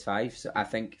 on PS5. So I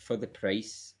think for the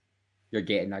price, you're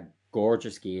getting a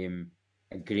gorgeous game,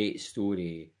 a great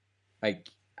story. Like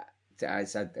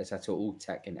it's a total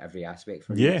tick in every aspect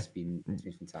for me. It's been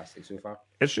fantastic so far.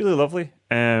 It's really lovely.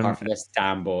 Apart from this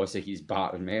damn boss that he's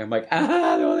battering me, I'm like,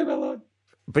 leave me alone.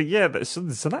 But yeah, so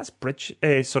that's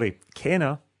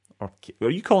Kena, or are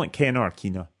you calling it Kena or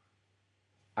Kena?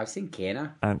 I've seen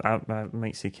Kena. And I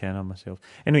might say Kena myself.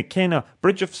 Anyway, Kena,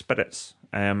 Bridge of Spirits,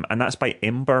 and that's by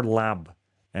Ember Lab.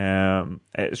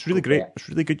 It's really great. It's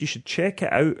really good. You should check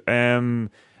it out.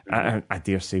 I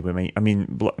dare say we might. I mean,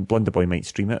 Blunderboy might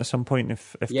stream it at some point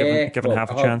if given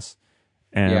half a chance.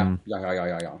 Yeah.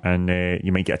 And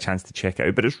you might get a chance to check it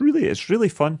out. But it's really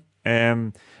fun.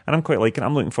 And I'm quite liking it.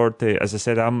 I'm looking forward to it. As I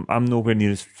said, I'm nowhere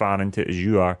near as far into it as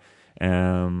you are.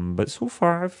 But so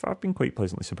far, I've been quite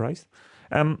pleasantly surprised.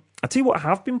 I'll tell you what I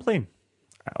have been playing.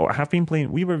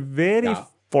 We were very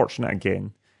fortunate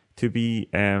again to be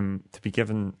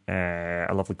given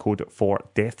a lovely code for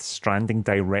Death Stranding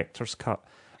Director's Cut,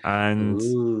 and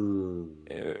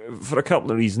for a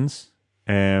couple of reasons.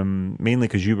 Mainly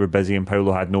because you were busy and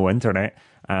Paolo had no internet,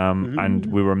 and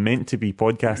we were meant to be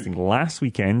podcasting last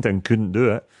weekend and couldn't do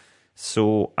it.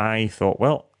 So I thought,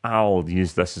 well, I'll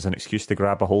use this as an excuse to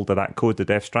grab a hold of that code to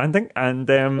Death Stranding. And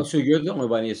so you're the only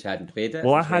one who hadn't played it?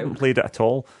 Well, I hadn't played it at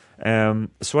all.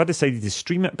 So I decided to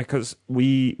stream it because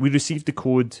we received the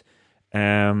code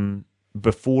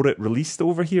before it released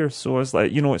over here. So I was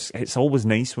like, it's always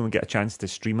nice when we get a chance to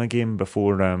stream a game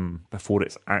before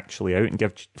it's actually out and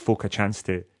give folk a chance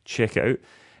to check it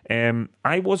out.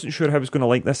 I wasn't sure how I was going to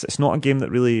like this. It's not a game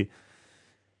that really,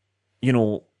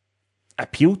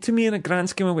 appealed to me in a grand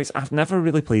scheme of ways. I've never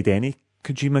really played any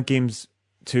Kojima games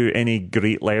to any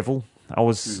great level.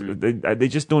 They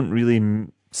just don't really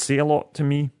say a lot to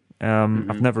me.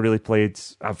 I've never really played.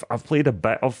 I've played a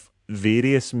bit of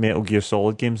various Metal Gear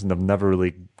Solid games, and they've never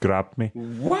really grabbed me.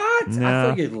 What? Nah. I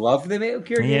thought you'd love the Metal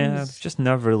Gear games. Yeah, it's just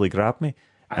never really grabbed me.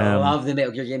 I love the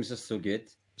Metal Gear games. They're so good.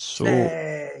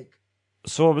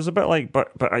 So I was a bit like,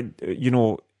 but I,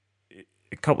 a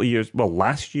couple of years,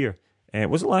 last year,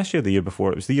 was it last year or the year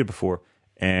before? It was the year before.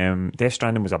 Death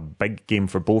Stranding was a big game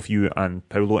for both you and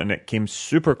Paolo, and it came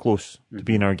super close to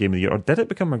being our game of the year. Or did it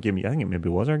become our game of the year? I think it maybe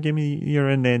was our game of the year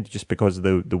in the end, just because of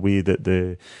the way that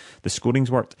the scorings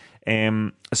worked.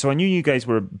 So I knew you guys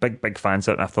were big fans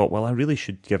of it, and I thought, well, I really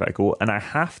should give it a go. And I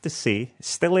have to say,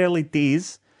 still early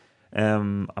days.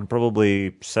 I'm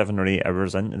probably 7 or 8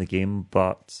 hours into the game,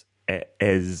 but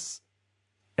it's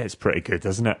pretty good,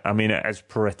 isn't it? I mean, it is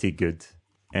pretty good.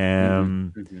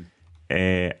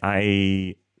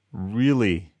 I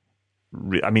really,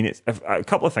 I mean, it's a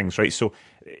couple of things, right? So,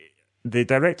 the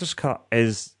director's cut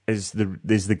is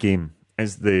the game,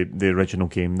 is the original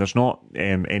game. There's not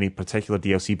any particular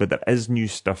DLC, but there is new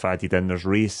stuff added in. There's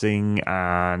racing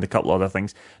and a couple of other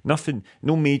things.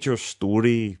 No major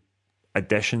story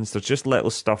additions. There's just little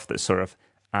stuff that sort of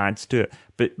adds to it.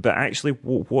 But actually,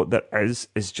 what there is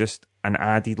just an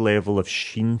added level of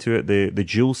sheen to it. The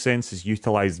DualSense is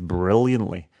utilised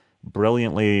brilliantly,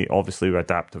 obviously with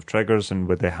adaptive triggers and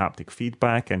with the haptic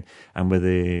feedback and with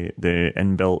the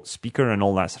inbuilt speaker and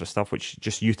all that sort of stuff, which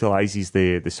just utilises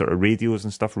the sort of radios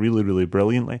and stuff really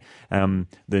brilliantly.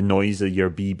 The noise of your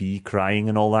BB crying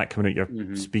and all that coming out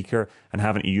your speaker and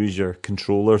having to use your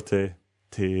controller to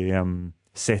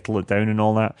settle it down and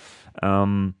all that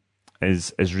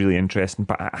is really interesting.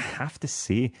 But I have to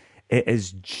say, it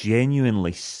is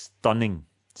genuinely stunning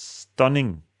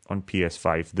on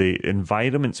PS5. The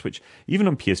environments, which even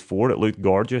on PS4 it looked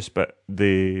gorgeous, but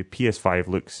the PS5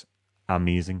 looks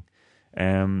amazing.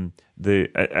 The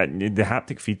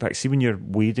haptic feedback. See, when you're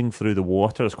wading through the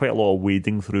water, there's quite a lot of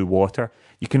wading through water.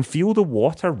 You can feel the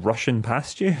water rushing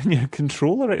past you in your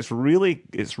controller. It's really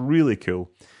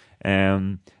cool.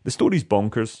 The story's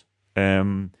bonkers.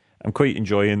 I'm quite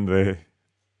enjoying the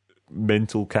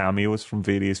mental cameos from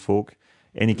various folk.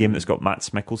 Any game that's got Matt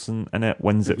Mikkelsen in it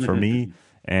wins it for me.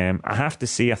 I have to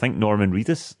say, I think Norman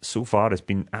Reedus so far has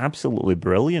been absolutely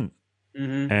brilliant.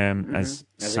 As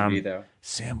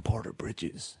Sam Porter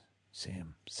Bridges.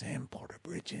 Sam Porter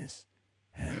Bridges.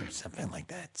 Something like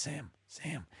that. Sam.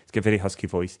 It's got a very husky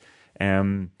voice.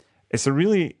 It's a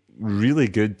really, really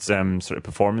good sort of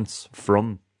performance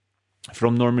from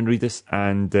Norman Reedus,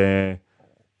 and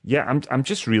I'm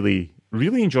just really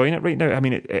enjoying it right now. I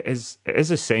mean, it is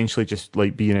essentially just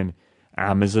like being an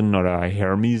Amazon or a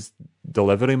Hermes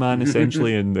delivery man,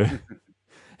 essentially in the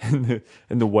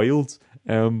wilds.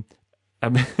 I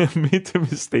made a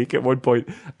mistake at one point.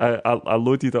 I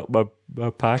loaded up my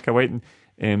pack. I went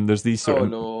and there's these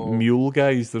sort of mule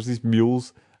guys. There's these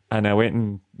mules, and I went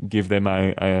and gave them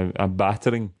a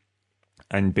battering,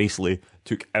 and basically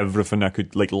took everything I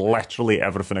could, like literally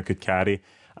everything I could carry,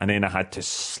 and then I had to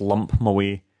slump my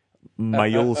way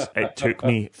miles. It took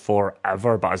me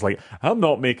forever, but I was like, I'm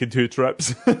not making 2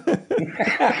 trips.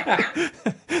 I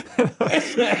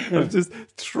was just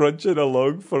trudging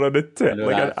along for an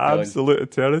absolute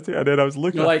eternity, and then I was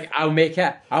looking. You're like, I'll make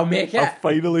it. I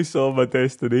finally saw my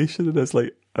destination, and it's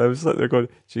like, I was sitting there going,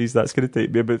 geez, that's going to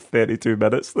take me about 32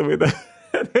 minutes the way that.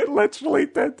 And it literally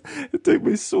did. It took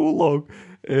me so long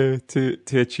to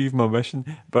achieve my mission,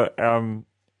 but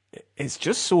it's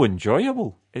just so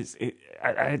enjoyable. It's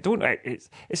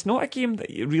not a game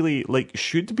that you really like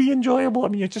should be enjoyable. I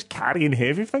mean, you're just carrying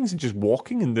heavy things and just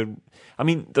walking, and there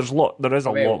is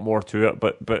a lot more to it,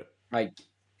 but like,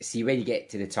 see, when you get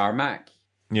to the tarmac,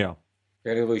 yeah,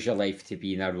 you really lose your life to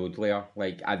being a road layer.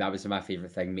 Like, that was my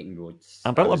favourite thing, making roads.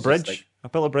 I built a bridge. I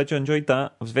enjoyed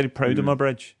that. I was very proud of my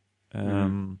bridge.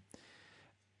 And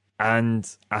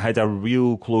I had a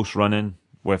real close run-in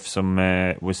with some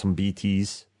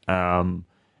BTs.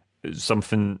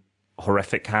 Something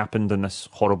horrific happened, and this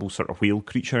horrible sort of whale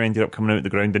creature ended up coming out of the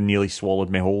ground and nearly swallowed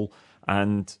me whole.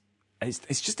 And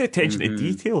it's just the attention to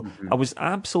detail. I was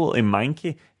absolutely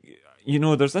manky. You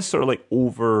know, there's this sort of like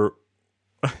over.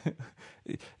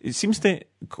 It seems to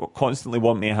constantly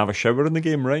want me to have a shower in the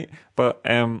game, right? But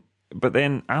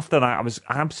then after that, I was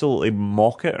absolutely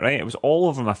mock it, right? It was all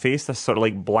over my face, this sort of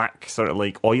like black, sort of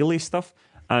like oily stuff.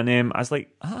 And I was like,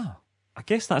 I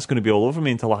guess that's going to be all over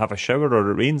me until I have a shower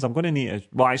or it rains. I'm going to need to...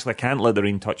 Well, actually, I can't let the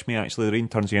rain touch me, actually. The rain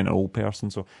turns you into an old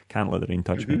person, so can't let the rain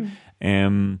touch me.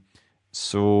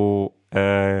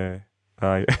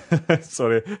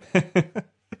 Sorry.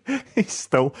 He's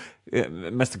still...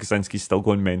 Mr. Kaczynski's still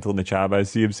going mental in the chat. I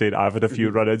see him saying, I've had a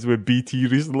few run-ins with BT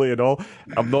recently and all.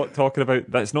 I'm not talking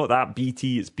about... That's not that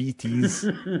BT, it's BT's.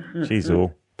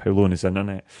 Jeez, Paolo and his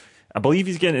internet. I believe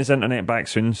he's getting his internet back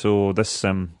soon, so this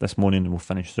morning we'll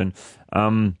finish soon.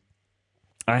 I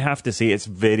have to say, it's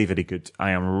very, very good.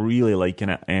 I am really liking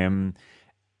it.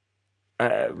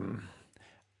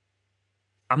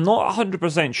 I'm not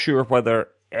 100% sure whether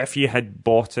if you had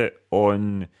bought it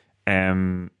on,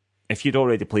 if you'd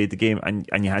already played the game and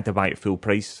you had to buy it full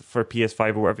price for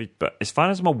PS5 or whatever, but as far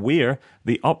as I'm aware,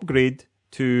 the upgrade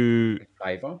to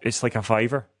it's like a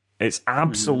 $5. It's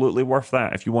absolutely worth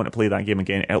that if you want to play that game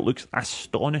again. It looks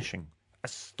astonishing,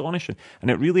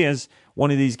 and it really is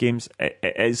one of these games.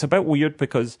 It's a bit weird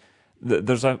because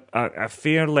there's a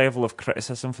fair level of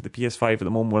criticism for the PS5 at the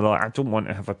moment where I don't want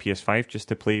to have a PS5 just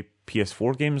to play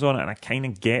PS4 games on it, and I kind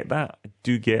of get that. I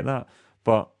do get that.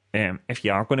 But if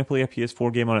you are going to play a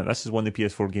PS4 game on it, this is one of the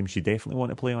PS4 games you definitely want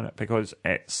to play on it because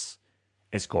it's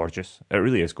gorgeous. It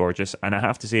really is gorgeous. And I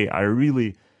have to say, I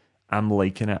really am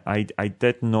liking it. I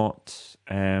did not...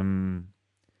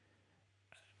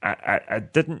 I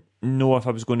didn't know if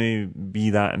I was going to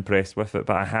be that impressed with it,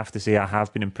 but I have to say I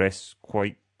have been impressed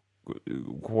quite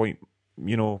a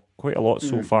lot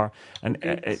so far, and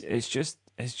it's just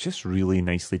really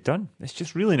nicely done. It's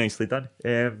just really nicely done.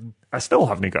 I still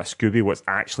haven't got a Scooby what's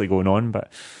actually going on,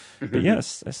 but yeah,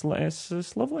 it's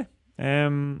lovely.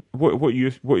 What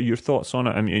are your thoughts on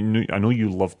it? I mean, I know you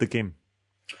loved the game.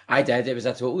 I did. It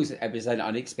was an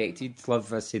unexpected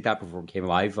love. I said that before it came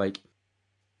live. Like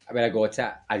when I got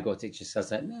it just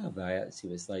as like, no, buy it, see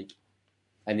what it's like,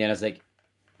 and then I was like,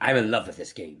 I'm in love with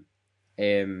this game.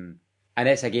 And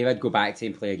it's a game I'd go back to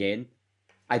and play again.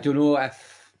 I don't know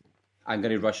if I'm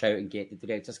going to rush out and get the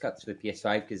director's cut to the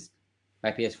PS5 because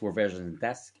my PS4 version is in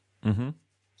disc.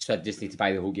 So I just need to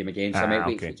buy the whole game again. So I might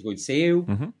wait for it to go on sale.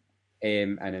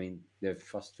 And I mean, the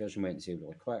first version went on sale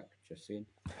really quick, just saying.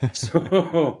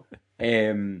 So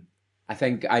I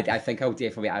think I'll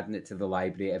definitely be adding it to the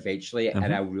library eventually,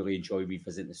 and I'll really enjoy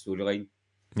revisiting the storyline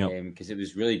because it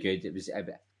was really good. It was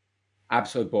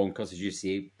absolutely bonkers, as you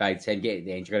say. By the time you get to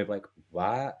the end, you're going to be like,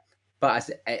 what? But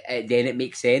then it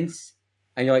makes sense.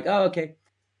 And you're like, oh, okay.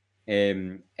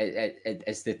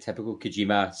 It's the typical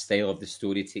Kojima style of the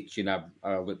story. Takes you in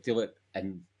a loop-de-loop,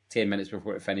 and 10 minutes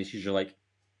before it finishes, you're like,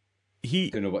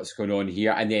 don't know what's going on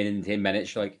here. And then in 10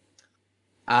 minutes, you're like,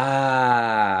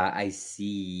 I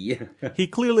see. He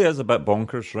clearly is a bit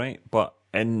bonkers, right? But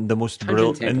in the most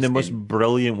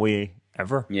brilliant way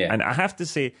ever. Yeah. And I have to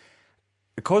say,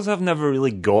 because I've never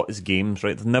really got his games,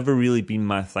 right? They've never really been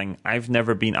my thing. I've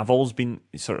always been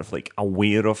sort of like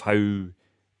aware of how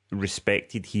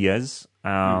respected he is.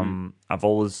 I've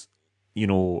always,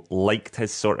 liked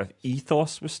his sort of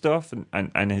ethos with stuff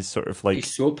and his sort of like...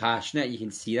 He's so passionate, you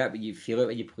can see that, but you feel it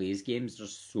when you play his games.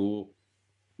 There's so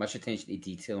much attention to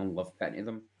detail and love put into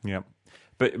them. Yeah.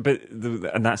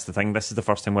 And that's the thing. This is the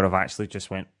first time where I've actually just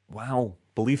went, wow,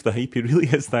 believe the hype. He really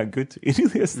is that good. He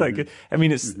really is that good. I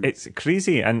mean, it's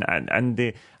crazy, and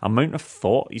the amount of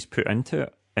thought he's put into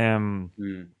it.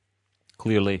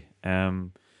 Clearly,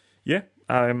 yeah.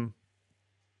 I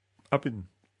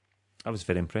was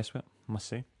very impressed with it, I must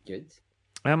say. Good.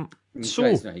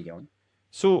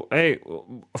 So,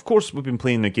 of course, we've been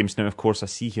playing the games now. Of course, I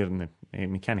see here,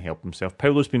 he can't help himself.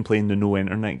 Paolo's been playing the No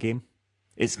Internet game.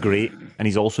 It's great, and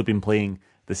he's also been playing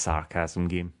the Sarcasm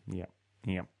game. Yep.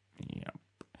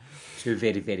 Two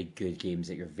very, very good games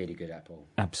that you're very good at, Paul.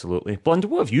 Absolutely. Blunder,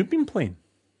 what have you been playing?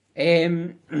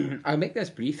 I'll make this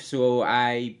brief. So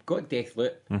I got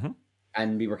Deathloop,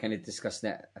 and we were kind of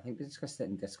discussing it. I think we discussed it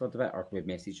in Discord a bit, or we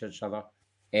messaged each other.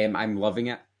 I'm loving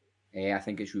it. I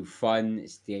think it's real fun.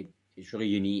 It's really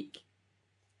unique.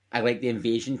 I like the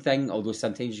invasion thing, although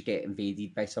sometimes you get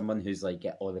invaded by someone who's like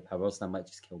get all the powers, and I'm like,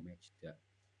 just kill me. Just do it.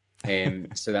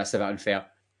 So that's a bit unfair.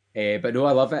 But no,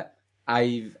 I love it.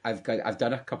 I've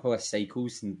done a couple of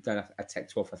cycles and I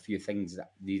ticked off a few things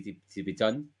that needed to be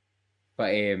done.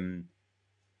 But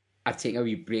I've taken a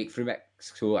wee break from it,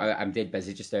 so I'm dead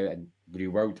busy just out in the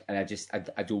real world, and I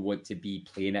don't want to be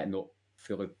playing it and not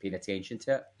fully paying attention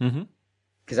to it.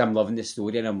 Because I'm loving the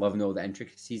story and I'm loving all the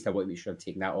intricacies. I want to make sure I'm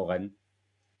taking that all in.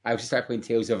 I also started playing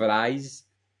Tales of Arise,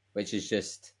 which is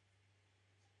just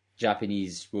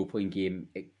Japanese role-playing game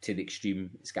to the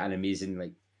extreme. It's got an amazing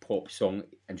like pop song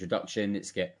introduction.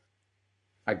 It's got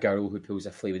a girl who pulls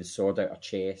a flaming sword out her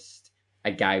chest,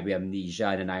 a guy with amnesia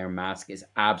and an iron mask. It's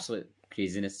absolute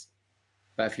craziness.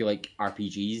 But if you like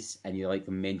RPGs and you like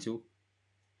them mental,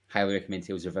 highly recommend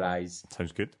Tales of Arise.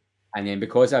 Sounds good. And then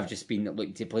because I've just been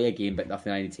looking to play a game but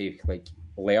nothing I need to like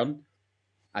learn,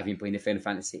 I've been playing the Final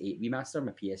Fantasy VIII Remaster on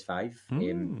my PS5,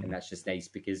 and that's just nice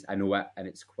because I know it, and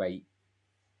it's quite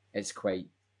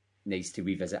nice to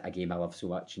revisit a game I love so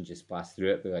much and just blast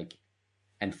through it with like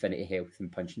infinity health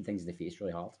and punching things in the face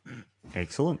really hard.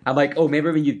 Excellent. I'm like, oh,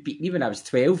 remember when you beat me when I was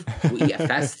 12? We'll eat a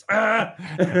fist.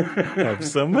 Have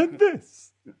some of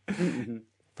this.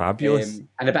 Fabulous.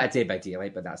 And a bit of Dead by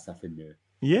Daylight, but that's nothing new.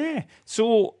 Yeah.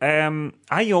 So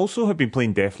I also have been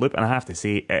playing Deathloop, and I have to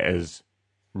say it is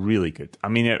really good. I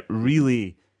mean, it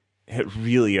really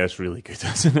is really good,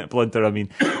 isn't it, Blunter? I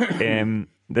mean,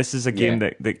 this is a game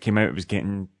that came out. It was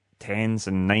getting 10s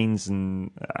and 9s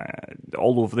and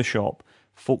all over the shop.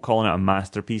 Folk calling it a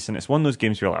masterpiece, and it's one of those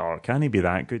games where you're like, oh, can it be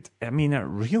that good? I mean, it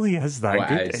really is that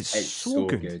good. It's so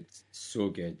good. So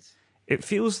good. It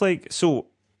feels like so.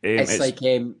 It's like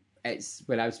it's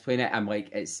when I was playing it, I'm like,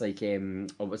 it's like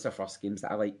what's the first games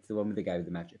that I liked? The one with the guy with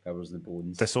the magic powers and the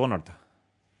bones. Dishonored.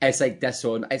 It's like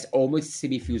Dishonored. It's almost to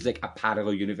me feels like a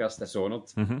parallel universe Dishonored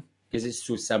because it's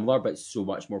so similar but so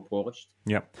much more polished.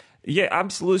 Yeah,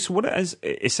 absolutely. So what it is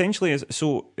essentially is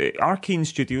Arcane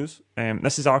Studios.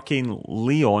 This is Arcane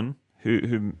Leon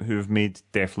who have made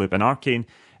Deathloop, and Arcane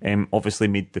obviously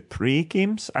made the Prey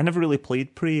games. I never really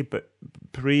played Prey, but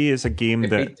Prey is a game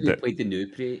that played the new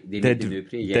Prey.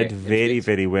 Did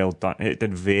very well done. It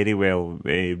did very well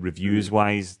reviews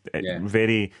wise.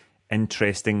 Very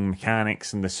interesting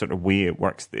mechanics and the sort of way it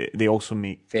works. They also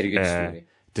make very good story.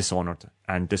 Dishonored,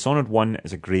 and Dishonored 1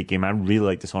 is a great game. I really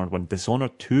like Dishonored 1.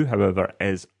 Dishonored 2, however,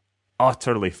 is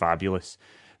utterly fabulous.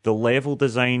 The level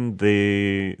design,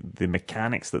 the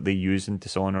mechanics that they use in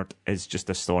Dishonored is just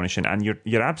astonishing. And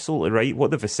you're absolutely right.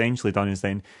 What they've essentially done is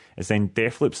then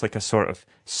Deathloop's like a sort of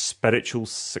spiritual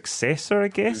successor, I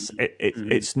guess.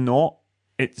 It's not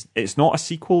a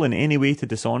sequel in any way to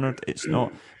Dishonored. It's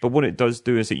not. But what it does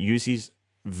do is it uses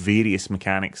various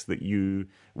mechanics that you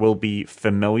will be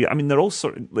familiar. I mean, they're all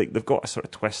sort of like they've got a sort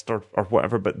of twist or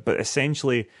whatever. But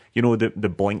essentially, you know, the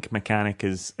blink mechanic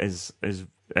is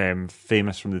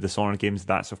famous from the Dishonored games.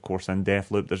 That's of course in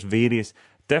Deathloop. There's various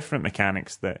different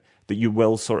mechanics that you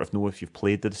will sort of know if you've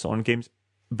played the Dishonored games.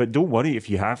 But don't worry if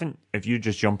you haven't. If you're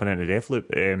just jumping into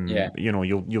Deathloop, you know,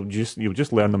 you'll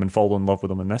just learn them and fall in love with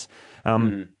them in this.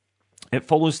 It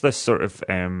follows this sort of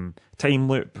time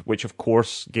loop, which of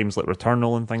course games like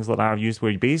Returnal and things like that have used,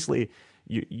 where you basically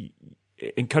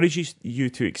it encourages you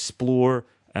to explore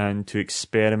and to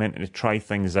experiment and to try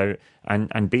things out,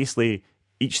 and basically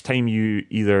each time you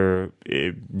either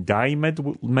die mid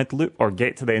loop or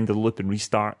get to the end of the loop and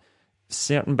restart,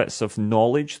 certain bits of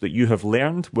knowledge that you have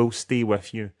learned will stay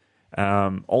with you.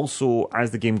 Also,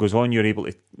 as the game goes on, you're able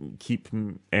to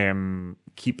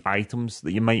keep items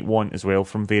that you might want as well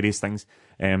from various things.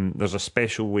 There's a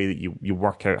special way that you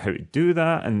work out how to do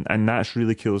that, and that's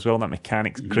really cool as well. That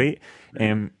mechanic's great.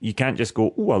 You can't just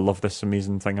go, oh, I love this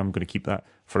amazing thing, I'm going to keep that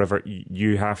forever.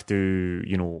 You have to,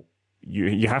 you know,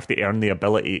 you have to earn the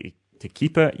ability to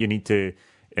keep it. You need to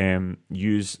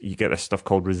you get this stuff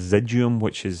called residuum,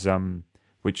 which is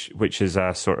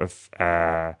a sort of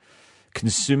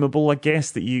consumable, I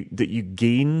guess, that you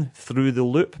gain through the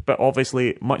loop. But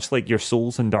obviously, much like your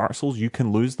souls in Dark Souls, you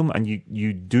can lose them, and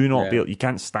you do not you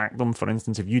can't stack them. For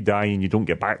instance, if you die and you don't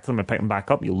get back to them and pick them back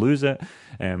up, you lose it.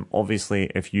 Obviously,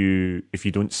 if you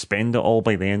don't spend it all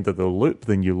by the end of the loop,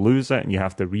 then you lose it, and you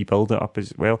have to rebuild it up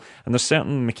as well. And there's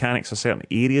certain mechanics or certain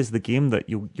areas of the game that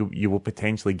you will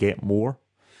potentially get more.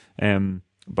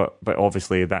 But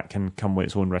obviously that can come with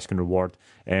its own risk and reward.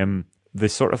 The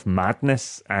sort of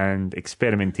madness and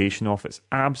experimentation of it's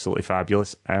absolutely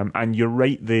fabulous. And you're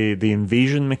right, the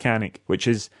invasion mechanic, which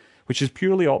is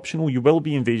purely optional. You will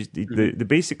be invaded. The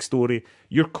basic story,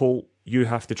 you're Colt, you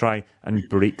have to try and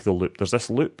break the loop. There's this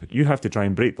loop. You have to try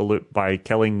and break the loop by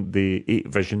killing the 8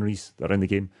 visionaries that are in the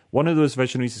game. One of those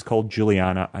visionaries is called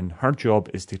Juliana, and her job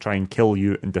is to try and kill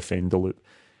you and defend the loop.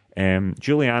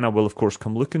 Juliana will, of course,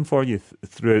 come looking for you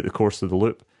throughout the course of the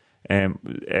loop.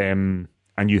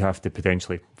 And you have to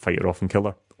potentially fight her off and kill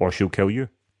her, or she'll kill you.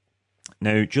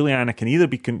 Now, Juliana can either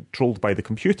be controlled by the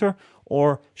computer,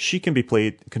 or she can be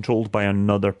controlled by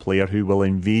another player who will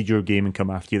invade your game and come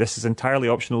after you. This is entirely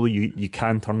optional. You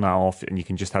can turn that off, and you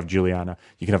can just have Juliana.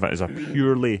 You can have it as a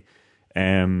purely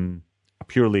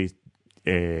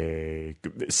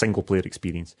single player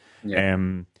experience. Yeah.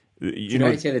 You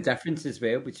know, say the difference as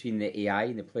well between the AI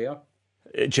and the player?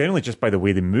 Generally, just by the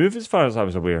way they move, as far as I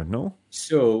was aware, no?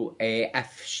 So,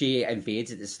 if she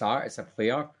invades at the start, it's a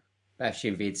player. But if she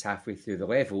invades halfway through the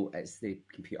level, it's the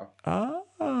computer.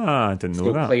 I didn't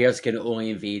know that. So players can only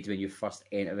invade when you first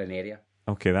enter an area.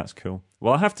 Okay, that's cool.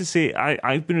 Well, I have to say,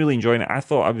 I've been really enjoying it. I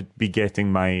thought I would be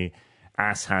getting my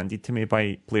ass handed to me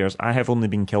by players. I have only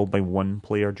been killed by one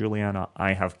player, Juliana.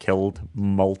 I have killed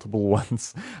multiple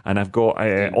ones. And I've got,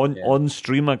 on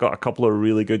stream, I got a couple of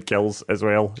really good kills as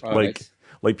well.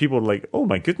 Like people are like, oh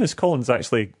my goodness, Colin's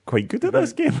actually quite good at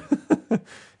this game. And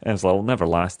it's like, I'll never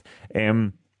last.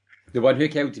 The one who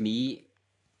killed me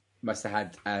must have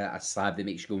had a slab that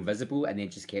makes you go invisible, and then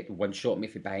just kept one shot me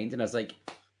from behind, and I was like,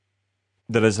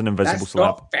 There is an invisible That's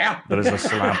slab. not fair. There is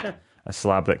a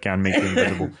slab that can make you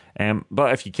invisible.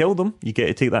 But if you kill them, you get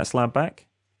to take that slab back.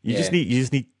 You just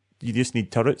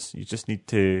need turrets. You just need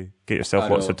to get yourself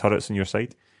lots of turrets on your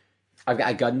side. I've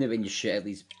got a gun that when you shoot at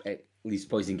least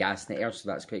poison gas in the air, so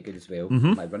that's quite good as well.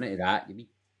 I run into that.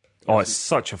 It's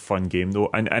such a fun game though,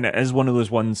 and it is one of those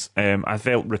ones. I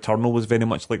felt Returnal was very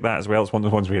much like that as well. It's one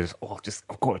of the ones where you're just,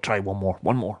 I've got to try one more.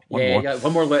 One more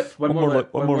loot.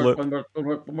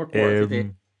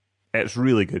 It's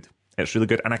really good. It's really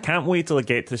good, and I can't wait till I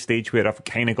get to the stage where I've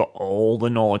kind of got all the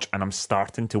knowledge and I'm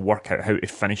starting to work out how to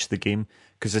finish the game.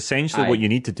 Because essentially, what you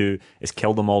need to do is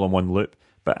kill them all in one loop.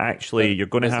 But actually, you're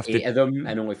going to have 8 of them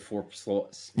and only 4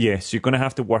 slots. Yes, you're going to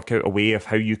have to work out a way of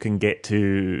how you can get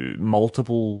to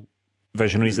multiple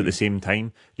visionaries at the same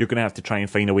time. You're going to have to try and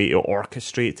find a way to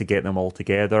orchestrate to get them all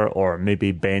together, or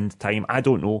maybe bend time. I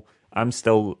don't know. I'm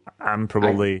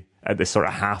probably at the sort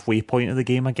of halfway point of the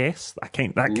game, I guess. That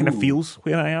kind of feels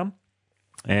where I am.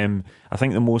 I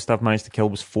think the most I've managed to kill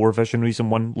was 4 visionaries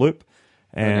in one loop.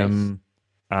 Nice.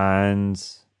 And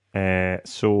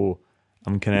so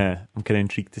I'm kind of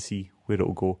intrigued to see where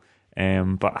it'll go.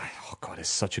 But oh god, it's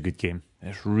such a good game.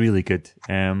 It's really good.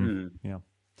 Yeah.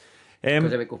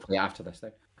 Because I would go play after this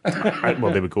thing.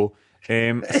 Well, there we go.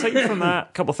 Aside from that,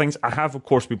 a couple of things. I have, of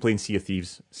course, been playing Sea of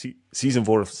Thieves. Season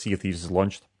 4 of Sea of Thieves is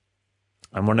launched,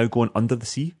 and we're now going under the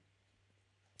sea.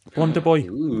 Wonder Boy,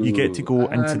 you get to go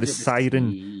into the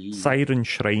siren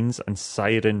shrines and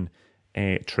siren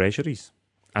treasuries.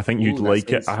 I think you'd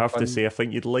like it. I have to say, I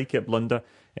think you'd like it, Blunder.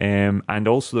 And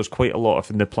also, there's quite a lot of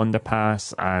in the Plunder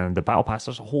Pass and the Battle Pass.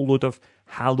 There's a whole load of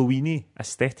Halloween-y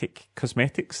aesthetic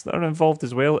cosmetics that are involved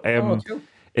as well. Cool.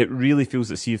 It really feels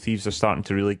that Sea of Thieves are starting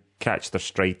to really catch their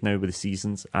stride now with the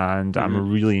seasons, and I'm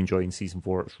really enjoying Season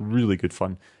 4. It's really good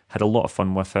fun. Had a lot of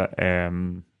fun with it.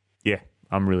 Yeah,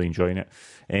 I'm really enjoying it.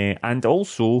 And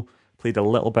also played a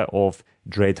little bit of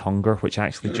Dread Hunger, which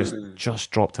actually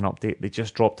just dropped an update. They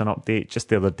just dropped an update just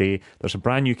the other day. There's a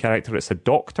brand new character. It's a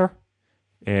doctor.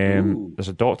 There's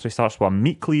a doctor. He starts with a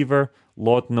meat cleaver,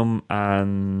 laudanum,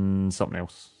 and something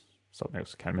else.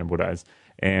 Can't remember what it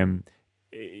is.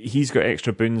 He's got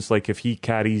extra boons. Like if he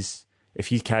carries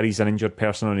an injured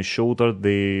person on his shoulder,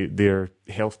 their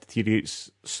health deteriorates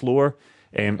slower.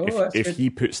 If he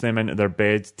puts them into their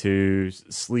bed to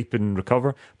sleep and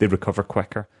recover, they recover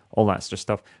quicker. All that sort of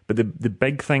stuff. But the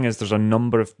big thing is there's a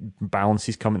number of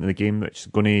balances coming to the game that's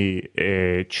going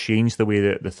to change the way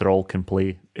that the Thrall can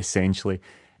play, essentially.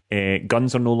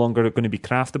 Guns are no longer going to be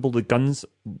craftable. The guns,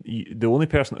 the only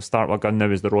person that start with a gun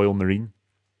now is the Royal Marine.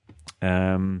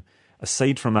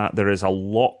 Aside from that, there is a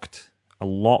locked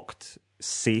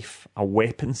safe, a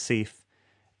weapon safe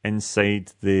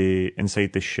inside the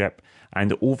ship.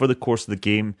 And over the course of the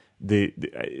game,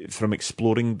 from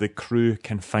exploring, the crew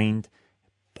can find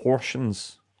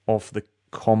portions of the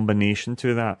combination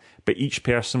to that, but each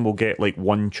person will get like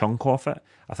one chunk off it.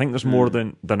 I think there's more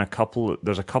than a couple.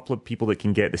 There's a couple of people that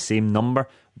can get the same number,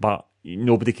 but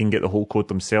nobody can get the whole code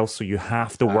themselves. So you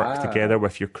have to work together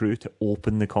with your crew to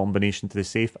open the combination to the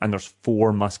safe. And there's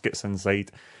 4 muskets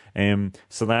inside,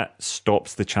 so that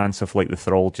stops the chance of like the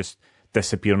Thrall just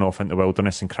disappearing off into the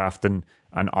wilderness and crafting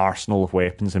an arsenal of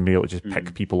weapons and be able to just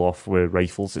pick people off with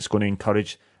rifles. It's going to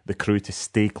encourage the crew to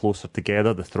stay closer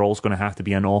together. The Thrall's going to have to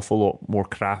be an awful lot more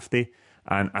crafty,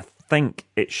 and I think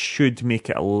it should make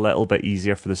it a little bit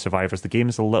easier for the survivors. The game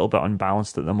is a little bit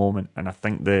unbalanced at the moment, and I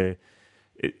think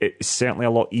it's certainly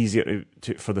a lot easier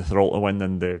for the Thrall to win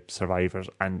than the survivors,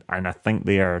 and I think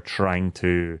they are trying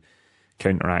to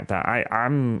counteract that.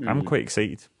 I'm quite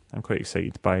excited. I'm quite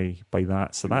excited by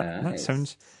that. So that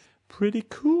sounds pretty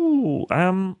cool.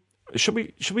 Should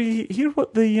we hear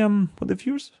what the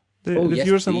viewers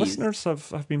viewers and listeners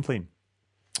have been playing?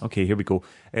 Okay, here we go.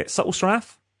 Subtle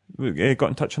Strath got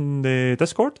in touch on the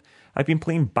Discord. I've been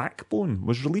playing Backbone.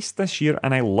 Was released this year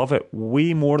and I love it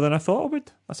way more than I thought I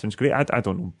would. That sounds great. I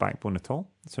don't know Backbone at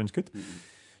all. That sounds good.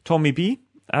 Tommy B.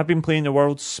 I've been playing the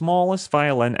world's smallest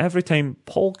violin every time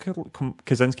Paul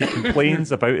Kaczynski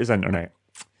complains about his internet.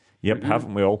 Yep,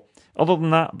 haven't we all? Other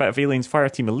than that, a bit of Aliens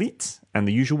Fireteam Elite and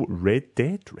the usual Red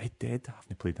Dead. I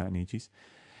haven't played that in ages.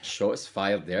 Shots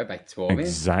fired there by Tommy.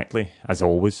 Exactly, as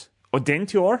always.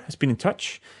 Odentior has been in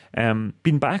touch.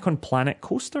 Been back on Planet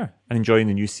Coaster and enjoying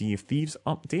the new Sea of Thieves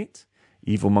update.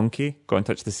 Evil Monkey got in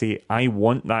touch to say, I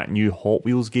want that new Hot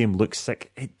Wheels game. Looks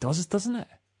sick. It does, doesn't it?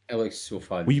 It looks so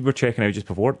fun. We were checking out just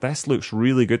before. This looks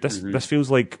really good. This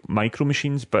feels like Micro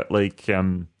Machines, but like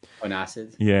on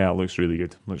acid. Yeah, it looks really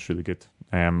good.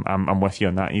 I'm with you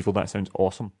on that, Evil. That sounds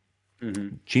awesome.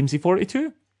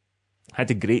 Jamesy42 Had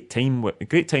a great time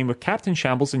with Captain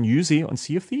Shambles and Yuzi on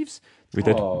Sea of Thieves. We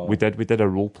did a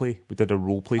role play. We did a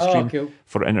role play stream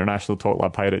for International Talk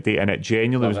Lab Pirate Day, and it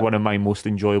genuinely was one of my most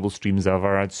enjoyable streams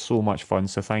ever. I had so much fun,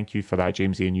 so thank you for that,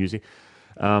 Jamesy and Yuzi.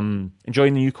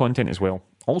 Enjoying the new content as well.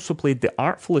 Also played The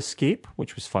Artful Escape,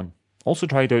 which was fun. Also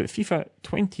tried out FIFA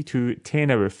 22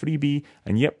 10-hour freebie,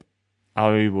 and yep,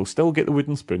 I will still get the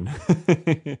wooden spoon.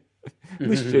 at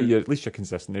least you're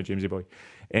consistent there, Jamesy boy.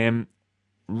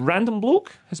 Random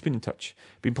Bloke has been in touch.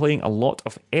 Been playing a lot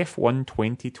of F1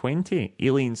 2020,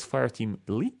 Aliens Fireteam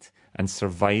Elite, and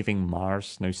Surviving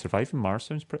Mars. Now, Surviving Mars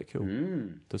sounds pretty cool.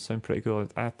 Does sound pretty cool,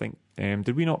 I think.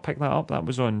 Did we not pick that up? That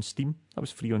was on Steam. That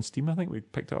was free on Steam, I think we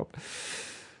picked it up.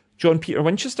 John Peter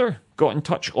Winchester got in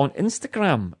touch on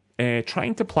Instagram,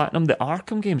 trying to platinum the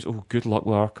Arkham games. Oh, good luck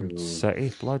with Arkham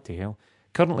City. Bloody hell.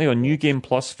 Currently on New Game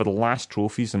Plus for the last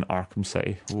trophies in Arkham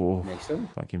City. Oh,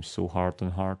 that game's so hard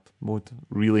on hard mode.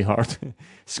 Really hard.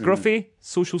 Scruffy,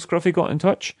 Social Scruffy got in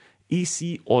touch.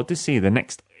 EC Odyssey, the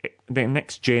next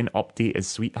gen update is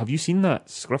sweet. Have you seen that?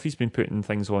 Scruffy's been putting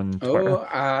things on Twitter. Oh,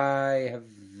 I have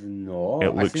not.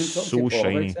 It looks so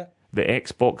shiny. The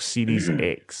Xbox Series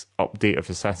X update of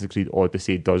Assassin's Creed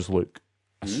Odyssey does look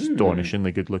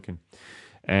astonishingly good looking.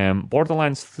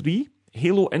 Borderlands 3,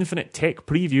 Halo Infinite Tech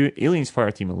Preview, Aliens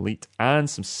Fireteam Elite, and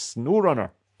some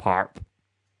SnowRunner Parp.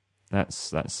 That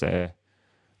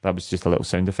was just a little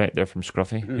sound effect there from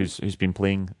Scruffy, who's been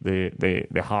playing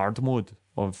the hard mode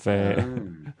of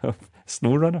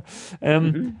SnowRunner.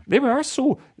 There we are.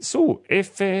 So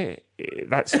if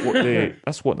that's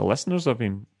what the listeners have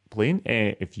been playing,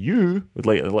 if you would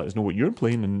like to let us know what you're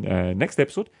playing in next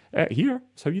episode, here's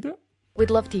how you do it. We'd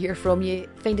love to hear from you.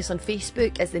 Find us on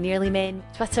Facebook as The Nearly Men,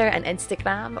 Twitter and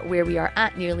Instagram, where we are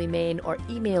at Nearly Men, or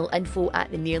email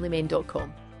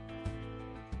info@thenearlymen.com.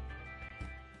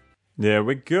 There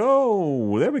we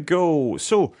go.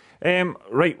 So,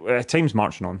 time's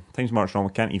marching on. We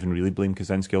can't even really blame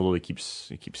Kaczynski, although he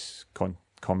keeps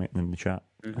commenting in the chat,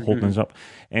 holding us up.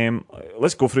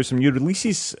 Let's go through some new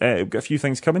releases. We've got a few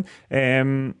things coming.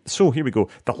 So here we go.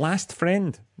 The Last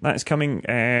Friend. That is coming.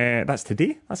 That's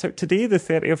today. That's out today, the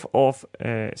 30th of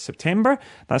September.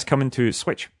 That's coming to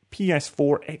Switch,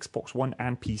 PS4, Xbox One,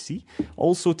 and PC.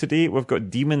 Also today, we've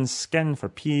got Demon's Skin for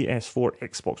PS4,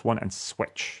 Xbox One, and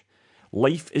Switch.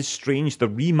 Life is Strange, the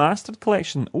remastered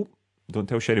collection. Oh, don't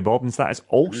tell Sherry Bobbins. That is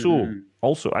also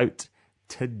out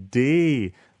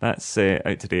today. That's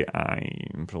out today.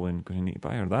 I'm probably going to need to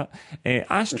buy her that.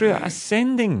 Astria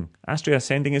Ascending. Astria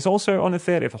Ascending is also out on the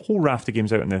 30th. A whole raft of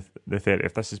games out on the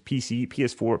 30th. This is PC,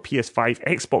 PS4, PS5,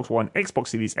 Xbox One, Xbox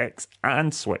Series X,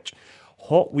 and Switch.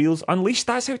 Hot Wheels Unleashed.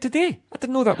 That's out today. I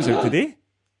didn't know that was out today.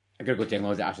 I'm going to go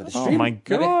download it after the stream. Oh my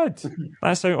god.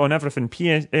 That's out on everything.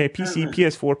 PC,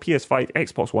 PS4, PS5,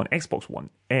 Xbox One,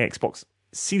 Xbox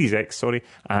Series X,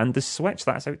 and the Switch.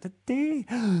 That's out today.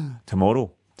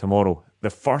 Tomorrow, the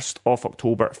 1st of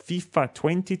October, FIFA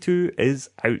 22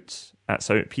 is out. That's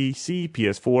out PC,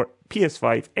 PS4,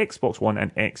 PS5, Xbox One,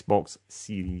 and Xbox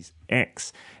Series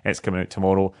X. It's coming out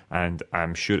tomorrow, and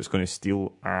I'm sure it's going to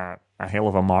steal a hell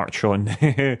of a march on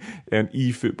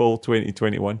eFootball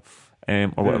 2021,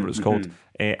 or whatever it's called.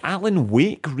 Alan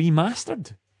Wake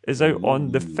Remastered is out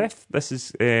on the 5th. This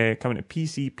is coming to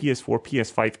PC, PS4,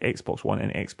 PS5, Xbox One,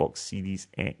 and Xbox Series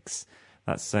X.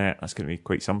 That's going to be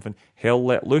quite something. Hell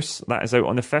Let Loose, that is out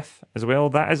on the 5th as well.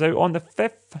 That is out on the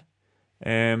 5th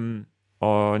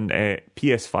on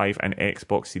PS5 and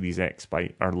Xbox Series X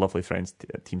by our lovely friends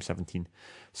at Team 17.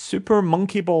 Super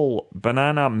Monkey Ball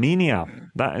Banana Mania,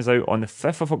 that is out on the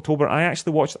 5th of October. I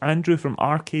actually watched Andrew from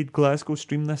Arcade Glasgow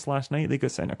stream this last night. They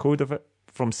got sent a code of it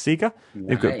from Sega. Nice.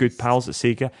 They've got good pals at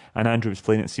Sega, and Andrew was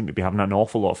playing it, seemed to be having an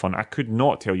awful lot of fun. I could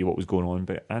not tell you what was going on,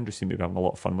 but Andrew seemed to be having a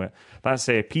lot of fun with it. That's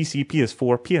PC,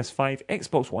 PS4, PS5,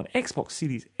 Xbox One, Xbox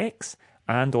Series X,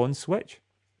 and on Switch.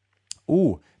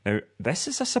 Oh, now this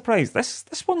is a surprise. This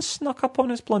one snuck up on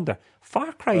us, Blunder.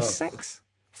 Far Cry 6.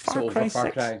 Far Cry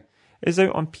 6 is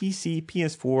out on PC,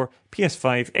 PS4,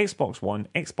 PS5, Xbox One,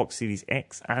 Xbox Series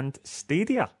X, and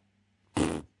Stadia.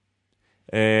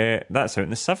 That's out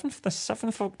on the 7th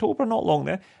of October, not long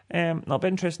there. It'll be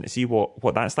interesting to see what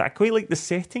that's like. I quite like the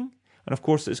setting, and of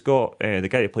course it's got the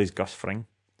guy who plays Gus Fring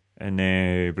in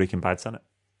Breaking Bad's in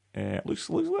it. Looks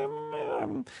like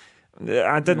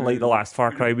I didn't like the last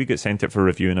Far Cry. We got sent it for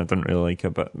review and I didn't really like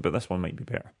it, but this one might be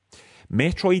better.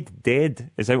 Metroid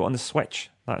Dead is out on the Switch.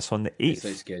 That's on the 8th.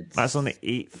 Sounds good. That's on the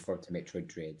 8th. Forward to Metroid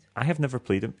Dread. I have never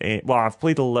played it. Well, I've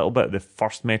played a little bit of the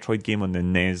first Metroid game on the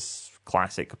NES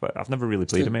Classic, but I've never really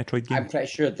played a Metroid game. I'm pretty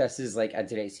sure this is like a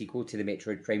direct sequel to the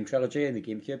Metroid Prime trilogy in the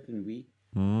GameCube and Wii.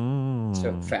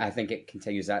 So I think it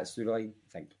continues that storyline. I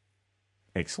think.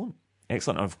 Excellent.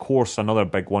 Excellent. Of course, another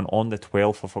big one on the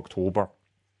 12th of October.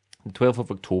 The 12th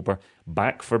of October,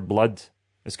 Back 4 Blood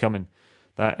is coming.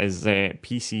 That is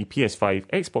PC, PS5,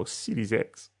 Xbox Series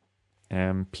X,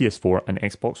 PS4 and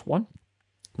Xbox One.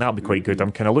 That'll be quite good.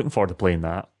 I'm kind of looking forward to playing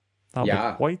that. That'll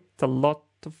be quite a lot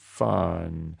of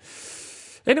fun.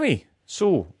 Anyway,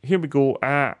 so here we go.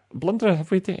 Blunder, have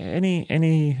we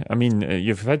any? I mean,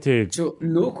 you've had to... So,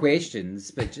 no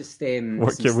questions, but just...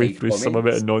 work your way through comments. some of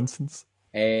it nonsense.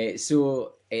 The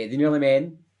Nearly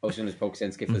Men, also known as Paul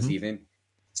Kaczynski for this evening,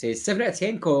 says 7 out of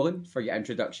 10, Colin, for your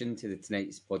introduction to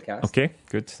tonight's podcast. Okay,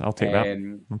 good. I'll take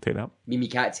that. Mimi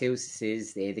Cattails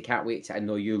says they can't wait to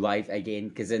annoy you live again,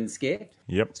 Kaczynski.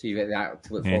 Yep. So you've got that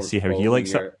to look forward to. See how he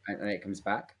likes it. And it comes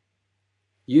back.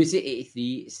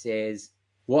 User83 says,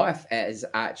 what if it is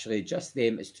actually just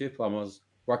them as two plumbers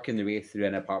working their way through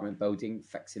an apartment building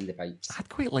fixing the pipes? I'd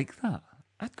quite like that.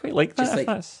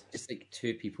 Just like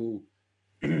two people,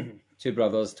 two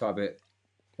brothers talk about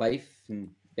life, and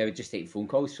they would just take phone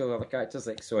calls for other characters,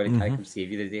 like, sorry, can I come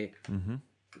save you today? I've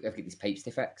got these pipes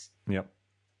to fix. Yep.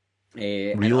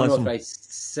 And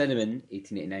Unauthorized Cinnamon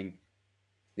 1889,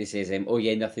 they says, oh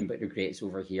yeah, nothing but regrets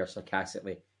over here,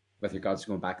 sarcastically, with regards to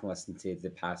going back and listening to the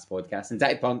past podcast. And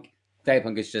Daddy Punk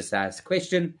has just asked,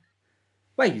 question,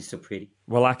 why are you so pretty?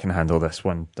 Well, I can handle this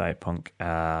one, Diet Punk.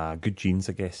 Good genes,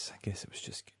 I guess. I guess it was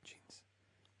just good genes.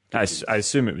 I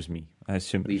assume it was me.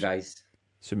 Levi's.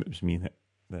 Assume it was me that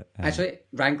Actually,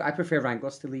 I prefer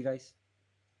Wranglers to Levi's.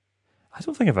 I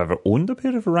don't think I've ever owned a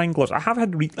pair of Wranglers. I have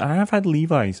had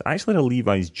Levi's. I actually had a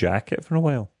Levi's jacket for a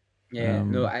while. Yeah,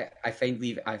 no, I find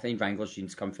Wranglers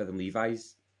jeans come from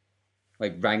Levi's.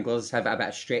 Like, Wranglers have a bit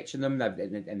of stretch in them,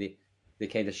 and they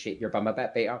kind of shape your bum a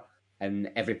bit better.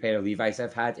 And every pair of Levi's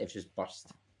I've had, it's just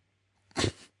burst.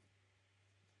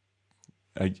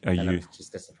 Are you I'm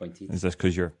just disappointed? Is this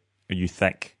because are you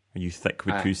thick? Are you thick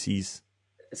with pussies?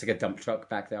 It's like a dump truck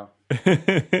back there.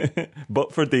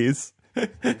 But for days. I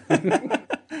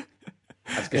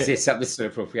was going to say something so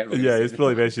appropriate. Yeah, it's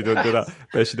probably best you don't do that.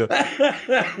 Best you don't.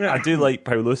 I do like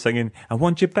Paolo singing, I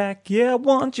want you back, yeah, I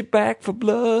want you back for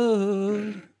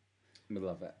blood. We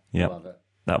love it. Yeah. Love it.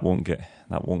 That won't get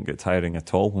tiring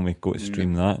at all when we go to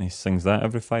stream that, and he sings that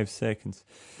every 5 seconds.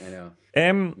 I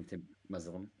know.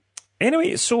 Muslim.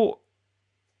 Anyway, so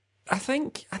I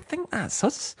think that's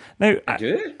us. Now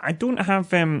I don't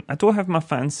have my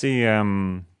fancy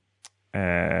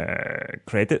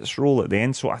credits roll at the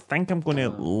end, so I think I'm going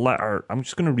to I'm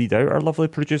just going to read out our lovely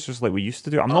producers like we used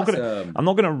to do. I'm not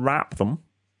going to rap them.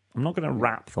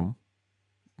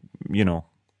 You know,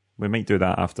 we might do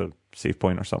that after Save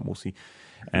Point or something. We'll see.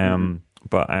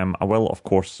 But I will, of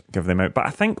course, give them out. But I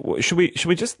think should we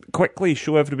just quickly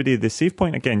show everybody the Save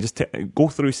Point again, just to go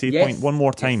through Save Point one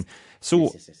more time.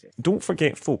 So don't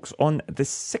forget, folks, on the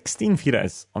 16th, here it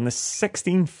is, on the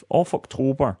 16th of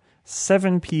October,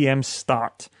 7 p.m.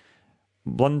 start.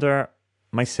 Blunder,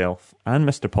 myself, and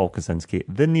Mr. Paul Kaczynski,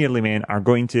 the Nearly Men, are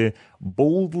going to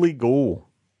boldly go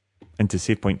into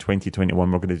Save Point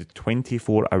 2021. We're going to do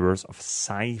 24 hours of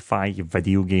sci-fi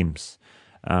video games.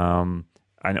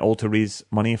 And all to raise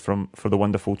money for the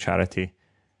wonderful charity,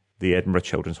 the Edinburgh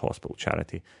Children's Hospital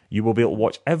charity. You will be able to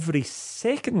watch every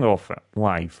second of it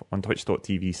live on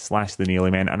twitch.tv/The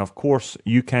Nearly Men. And of course,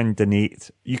 you can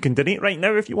donate. You can donate right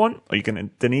now if you want, or you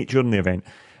can donate during the event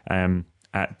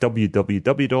at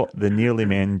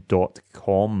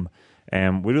www.thenearlymen.com.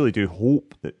 We really do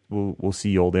hope that we'll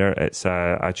see you all there. It's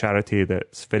a charity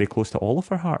that's very close to all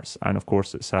of our hearts. And of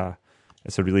course, it's a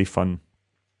really fun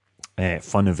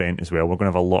event as well. We're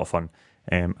going to have a lot of fun,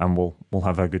 and we'll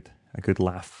have a good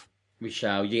laugh. We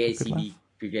shall. You get to see me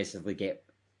progressively get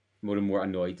more and more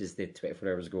annoyed as the 24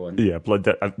 hours go on. Yeah,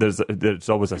 there's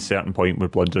always a certain point where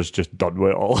Blunder's just done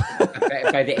with it all.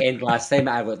 By the end last time,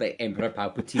 I looked like Emperor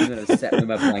Palpatine, and I was sitting with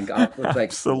my blanket up, like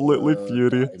absolutely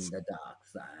furious. In the dark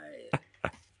side.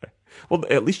 Well,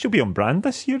 at least you'll be on brand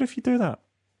this year if you do that.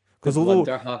 Because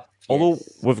although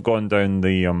we've gone down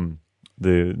the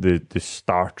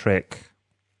Star Trek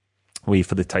way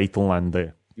for the title and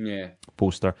the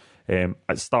poster,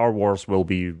 Star Wars will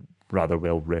be rather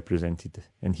well represented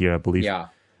in here, I believe. The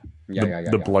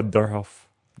Blunderhuff.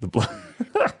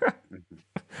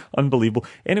 Unbelievable.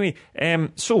 Anyway,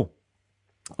 so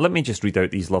let me just read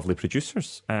out these lovely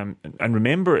producers. And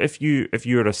remember, if you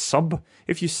sub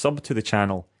to the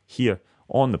channel here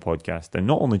on the podcast, then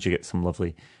not only do you get some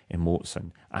lovely emotes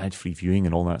and ad-free viewing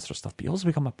and all that sort of stuff, but you also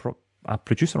become a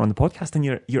producer on the podcast, and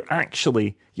you're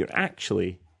actually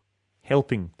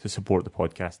helping to support the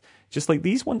podcast, just like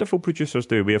these wonderful producers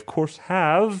do. We of course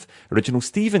have Original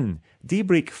Steven,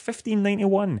 Daybreak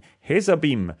 1591,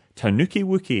 Hezabeam, Tanuki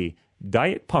Wookie,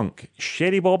 Diet Punk,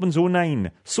 Sherry Bobbins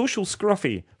 09, Social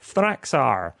Scruffy,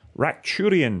 Thraxar,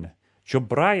 Racturian,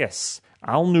 Jobrias,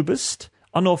 Alnubist,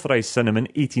 Unauthorized Cinnamon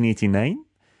 1889,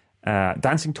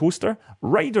 Dancing Toaster,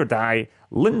 Ride or Die,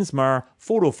 Linsmar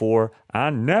 404,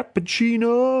 and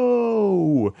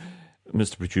Nappuccino,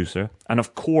 Mr. Producer. And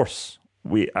of course,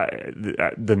 we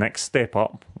the next step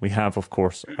up, we have, of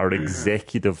course, our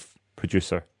executive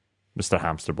producer, Mr.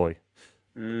 Hamster Boy.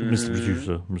 Mr.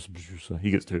 Producer.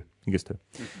 He gets two.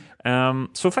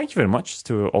 So thank you very much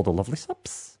to all the lovely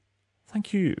subs.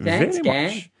 Thank you very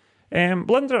much.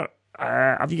 Blunder,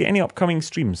 have you got any upcoming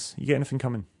streams? You got anything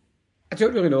coming? I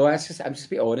don't really know. I'm just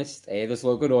being honest. There's a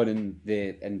lot going on in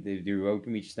the world with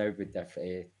me just now with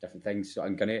different things. So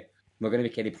I'm not gonna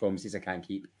make any promises I can't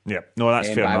keep. Yeah, no, that's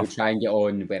fair enough. I will try and get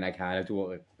on when I can. I don't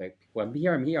want to, well, I'm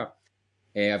here.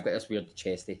 I've got this weird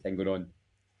chesty thing going on, and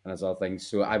there's other things.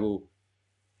 So I will,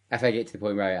 if I get to the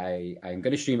point where I'm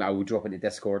going to stream, I will drop into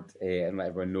Discord and let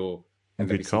everyone know. And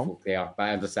maybe see folk there. But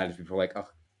I understand if people are like, oh,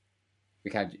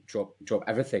 we can't drop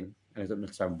everything, and I don't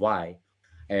understand why.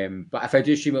 But if I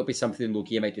do stream, it'll be something low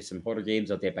key. I might do some horror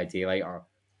games or Dead by Daylight or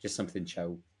just something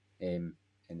chill, and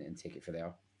take it for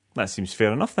there. That seems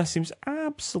fair enough. That seems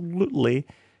absolutely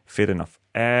fair enough.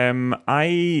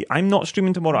 I'm not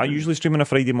streaming tomorrow. I usually stream on a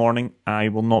Friday morning. I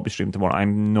will not be streaming tomorrow.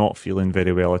 I'm not feeling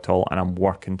very well at all, and I'm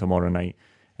working tomorrow night.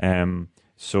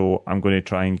 So I'm going to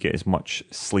try and get as much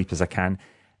sleep as I can.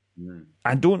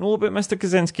 I don't know about Mr.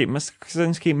 Kaczynski. Mr.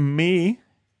 Kaczynski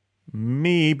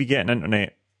may be getting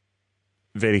internet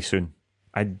very soon.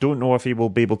 I don't know if he will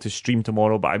be able to stream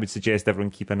tomorrow, but I would suggest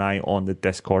everyone keep an eye on the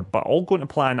Discord. But all going to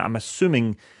plan, I'm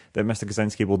assuming that Mr.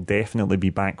 Kaczynski will definitely be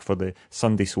back for the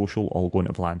Sunday social, all going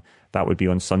to plan. That would be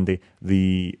on Sunday,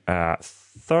 the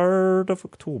 3rd of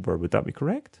October. Would that be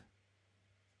correct?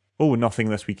 Oh, nothing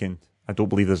this weekend. I don't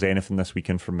believe there's anything this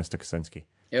weekend from Mr. Kaczynski.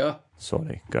 Yeah.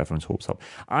 Sorry, got everyone's hopes up.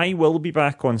 I will be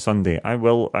back on Sunday. I'm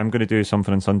going to do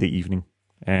something on Sunday evening.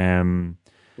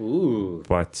 Ooh.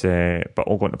 But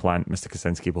all going to plan, Mr.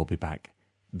 Kaczynski will be back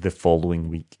the following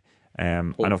week.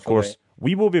 And of course,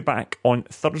 we will be back on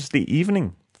Thursday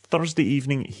evening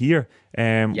here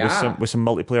with some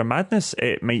multiplayer madness.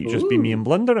 It might just be me and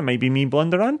Blunder. It might be me,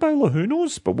 Blunder, and Paolo. Who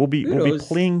knows? But we'll be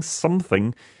playing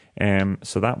something.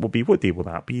 So that will be, what day will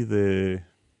that be? The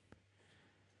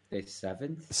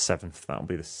 7th? 7th. That'll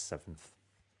be the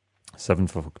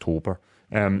 7th of October.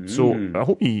 So I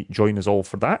hope you join us all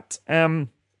for that.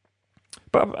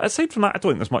 But aside from that, I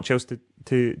don't think there's much else to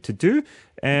do.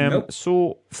 Nope.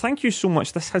 So thank you so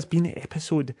much. This has been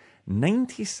episode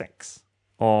 96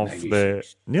 of the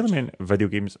Nearly Men Video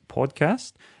Games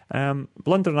podcast.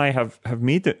 Blunder and I have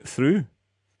made it through.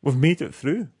 We've made it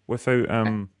through without...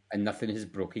 and nothing is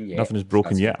broken yet. Nothing is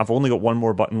broken yet. I've only got one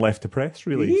more button left to press,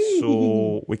 really.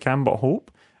 So we can but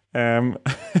hope.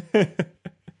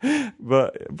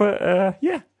 But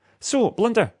yeah. So,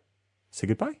 Blunder, say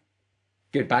goodbye.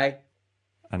 Goodbye.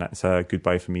 And that's a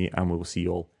goodbye for me, and we will see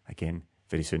you all again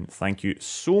very soon. Thank you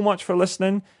so much for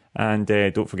listening, and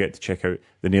don't forget to check out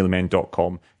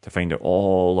thenearlymen.com to find out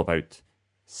all about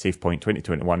SafePoint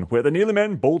 2021, where the Nearly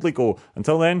Men boldly go.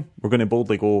 Until then, we're going to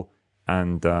boldly go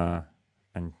and do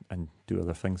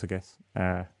other things, I guess.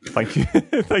 Thank you.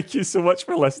 Thank you so much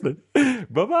for listening.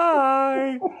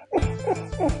 Bye-bye.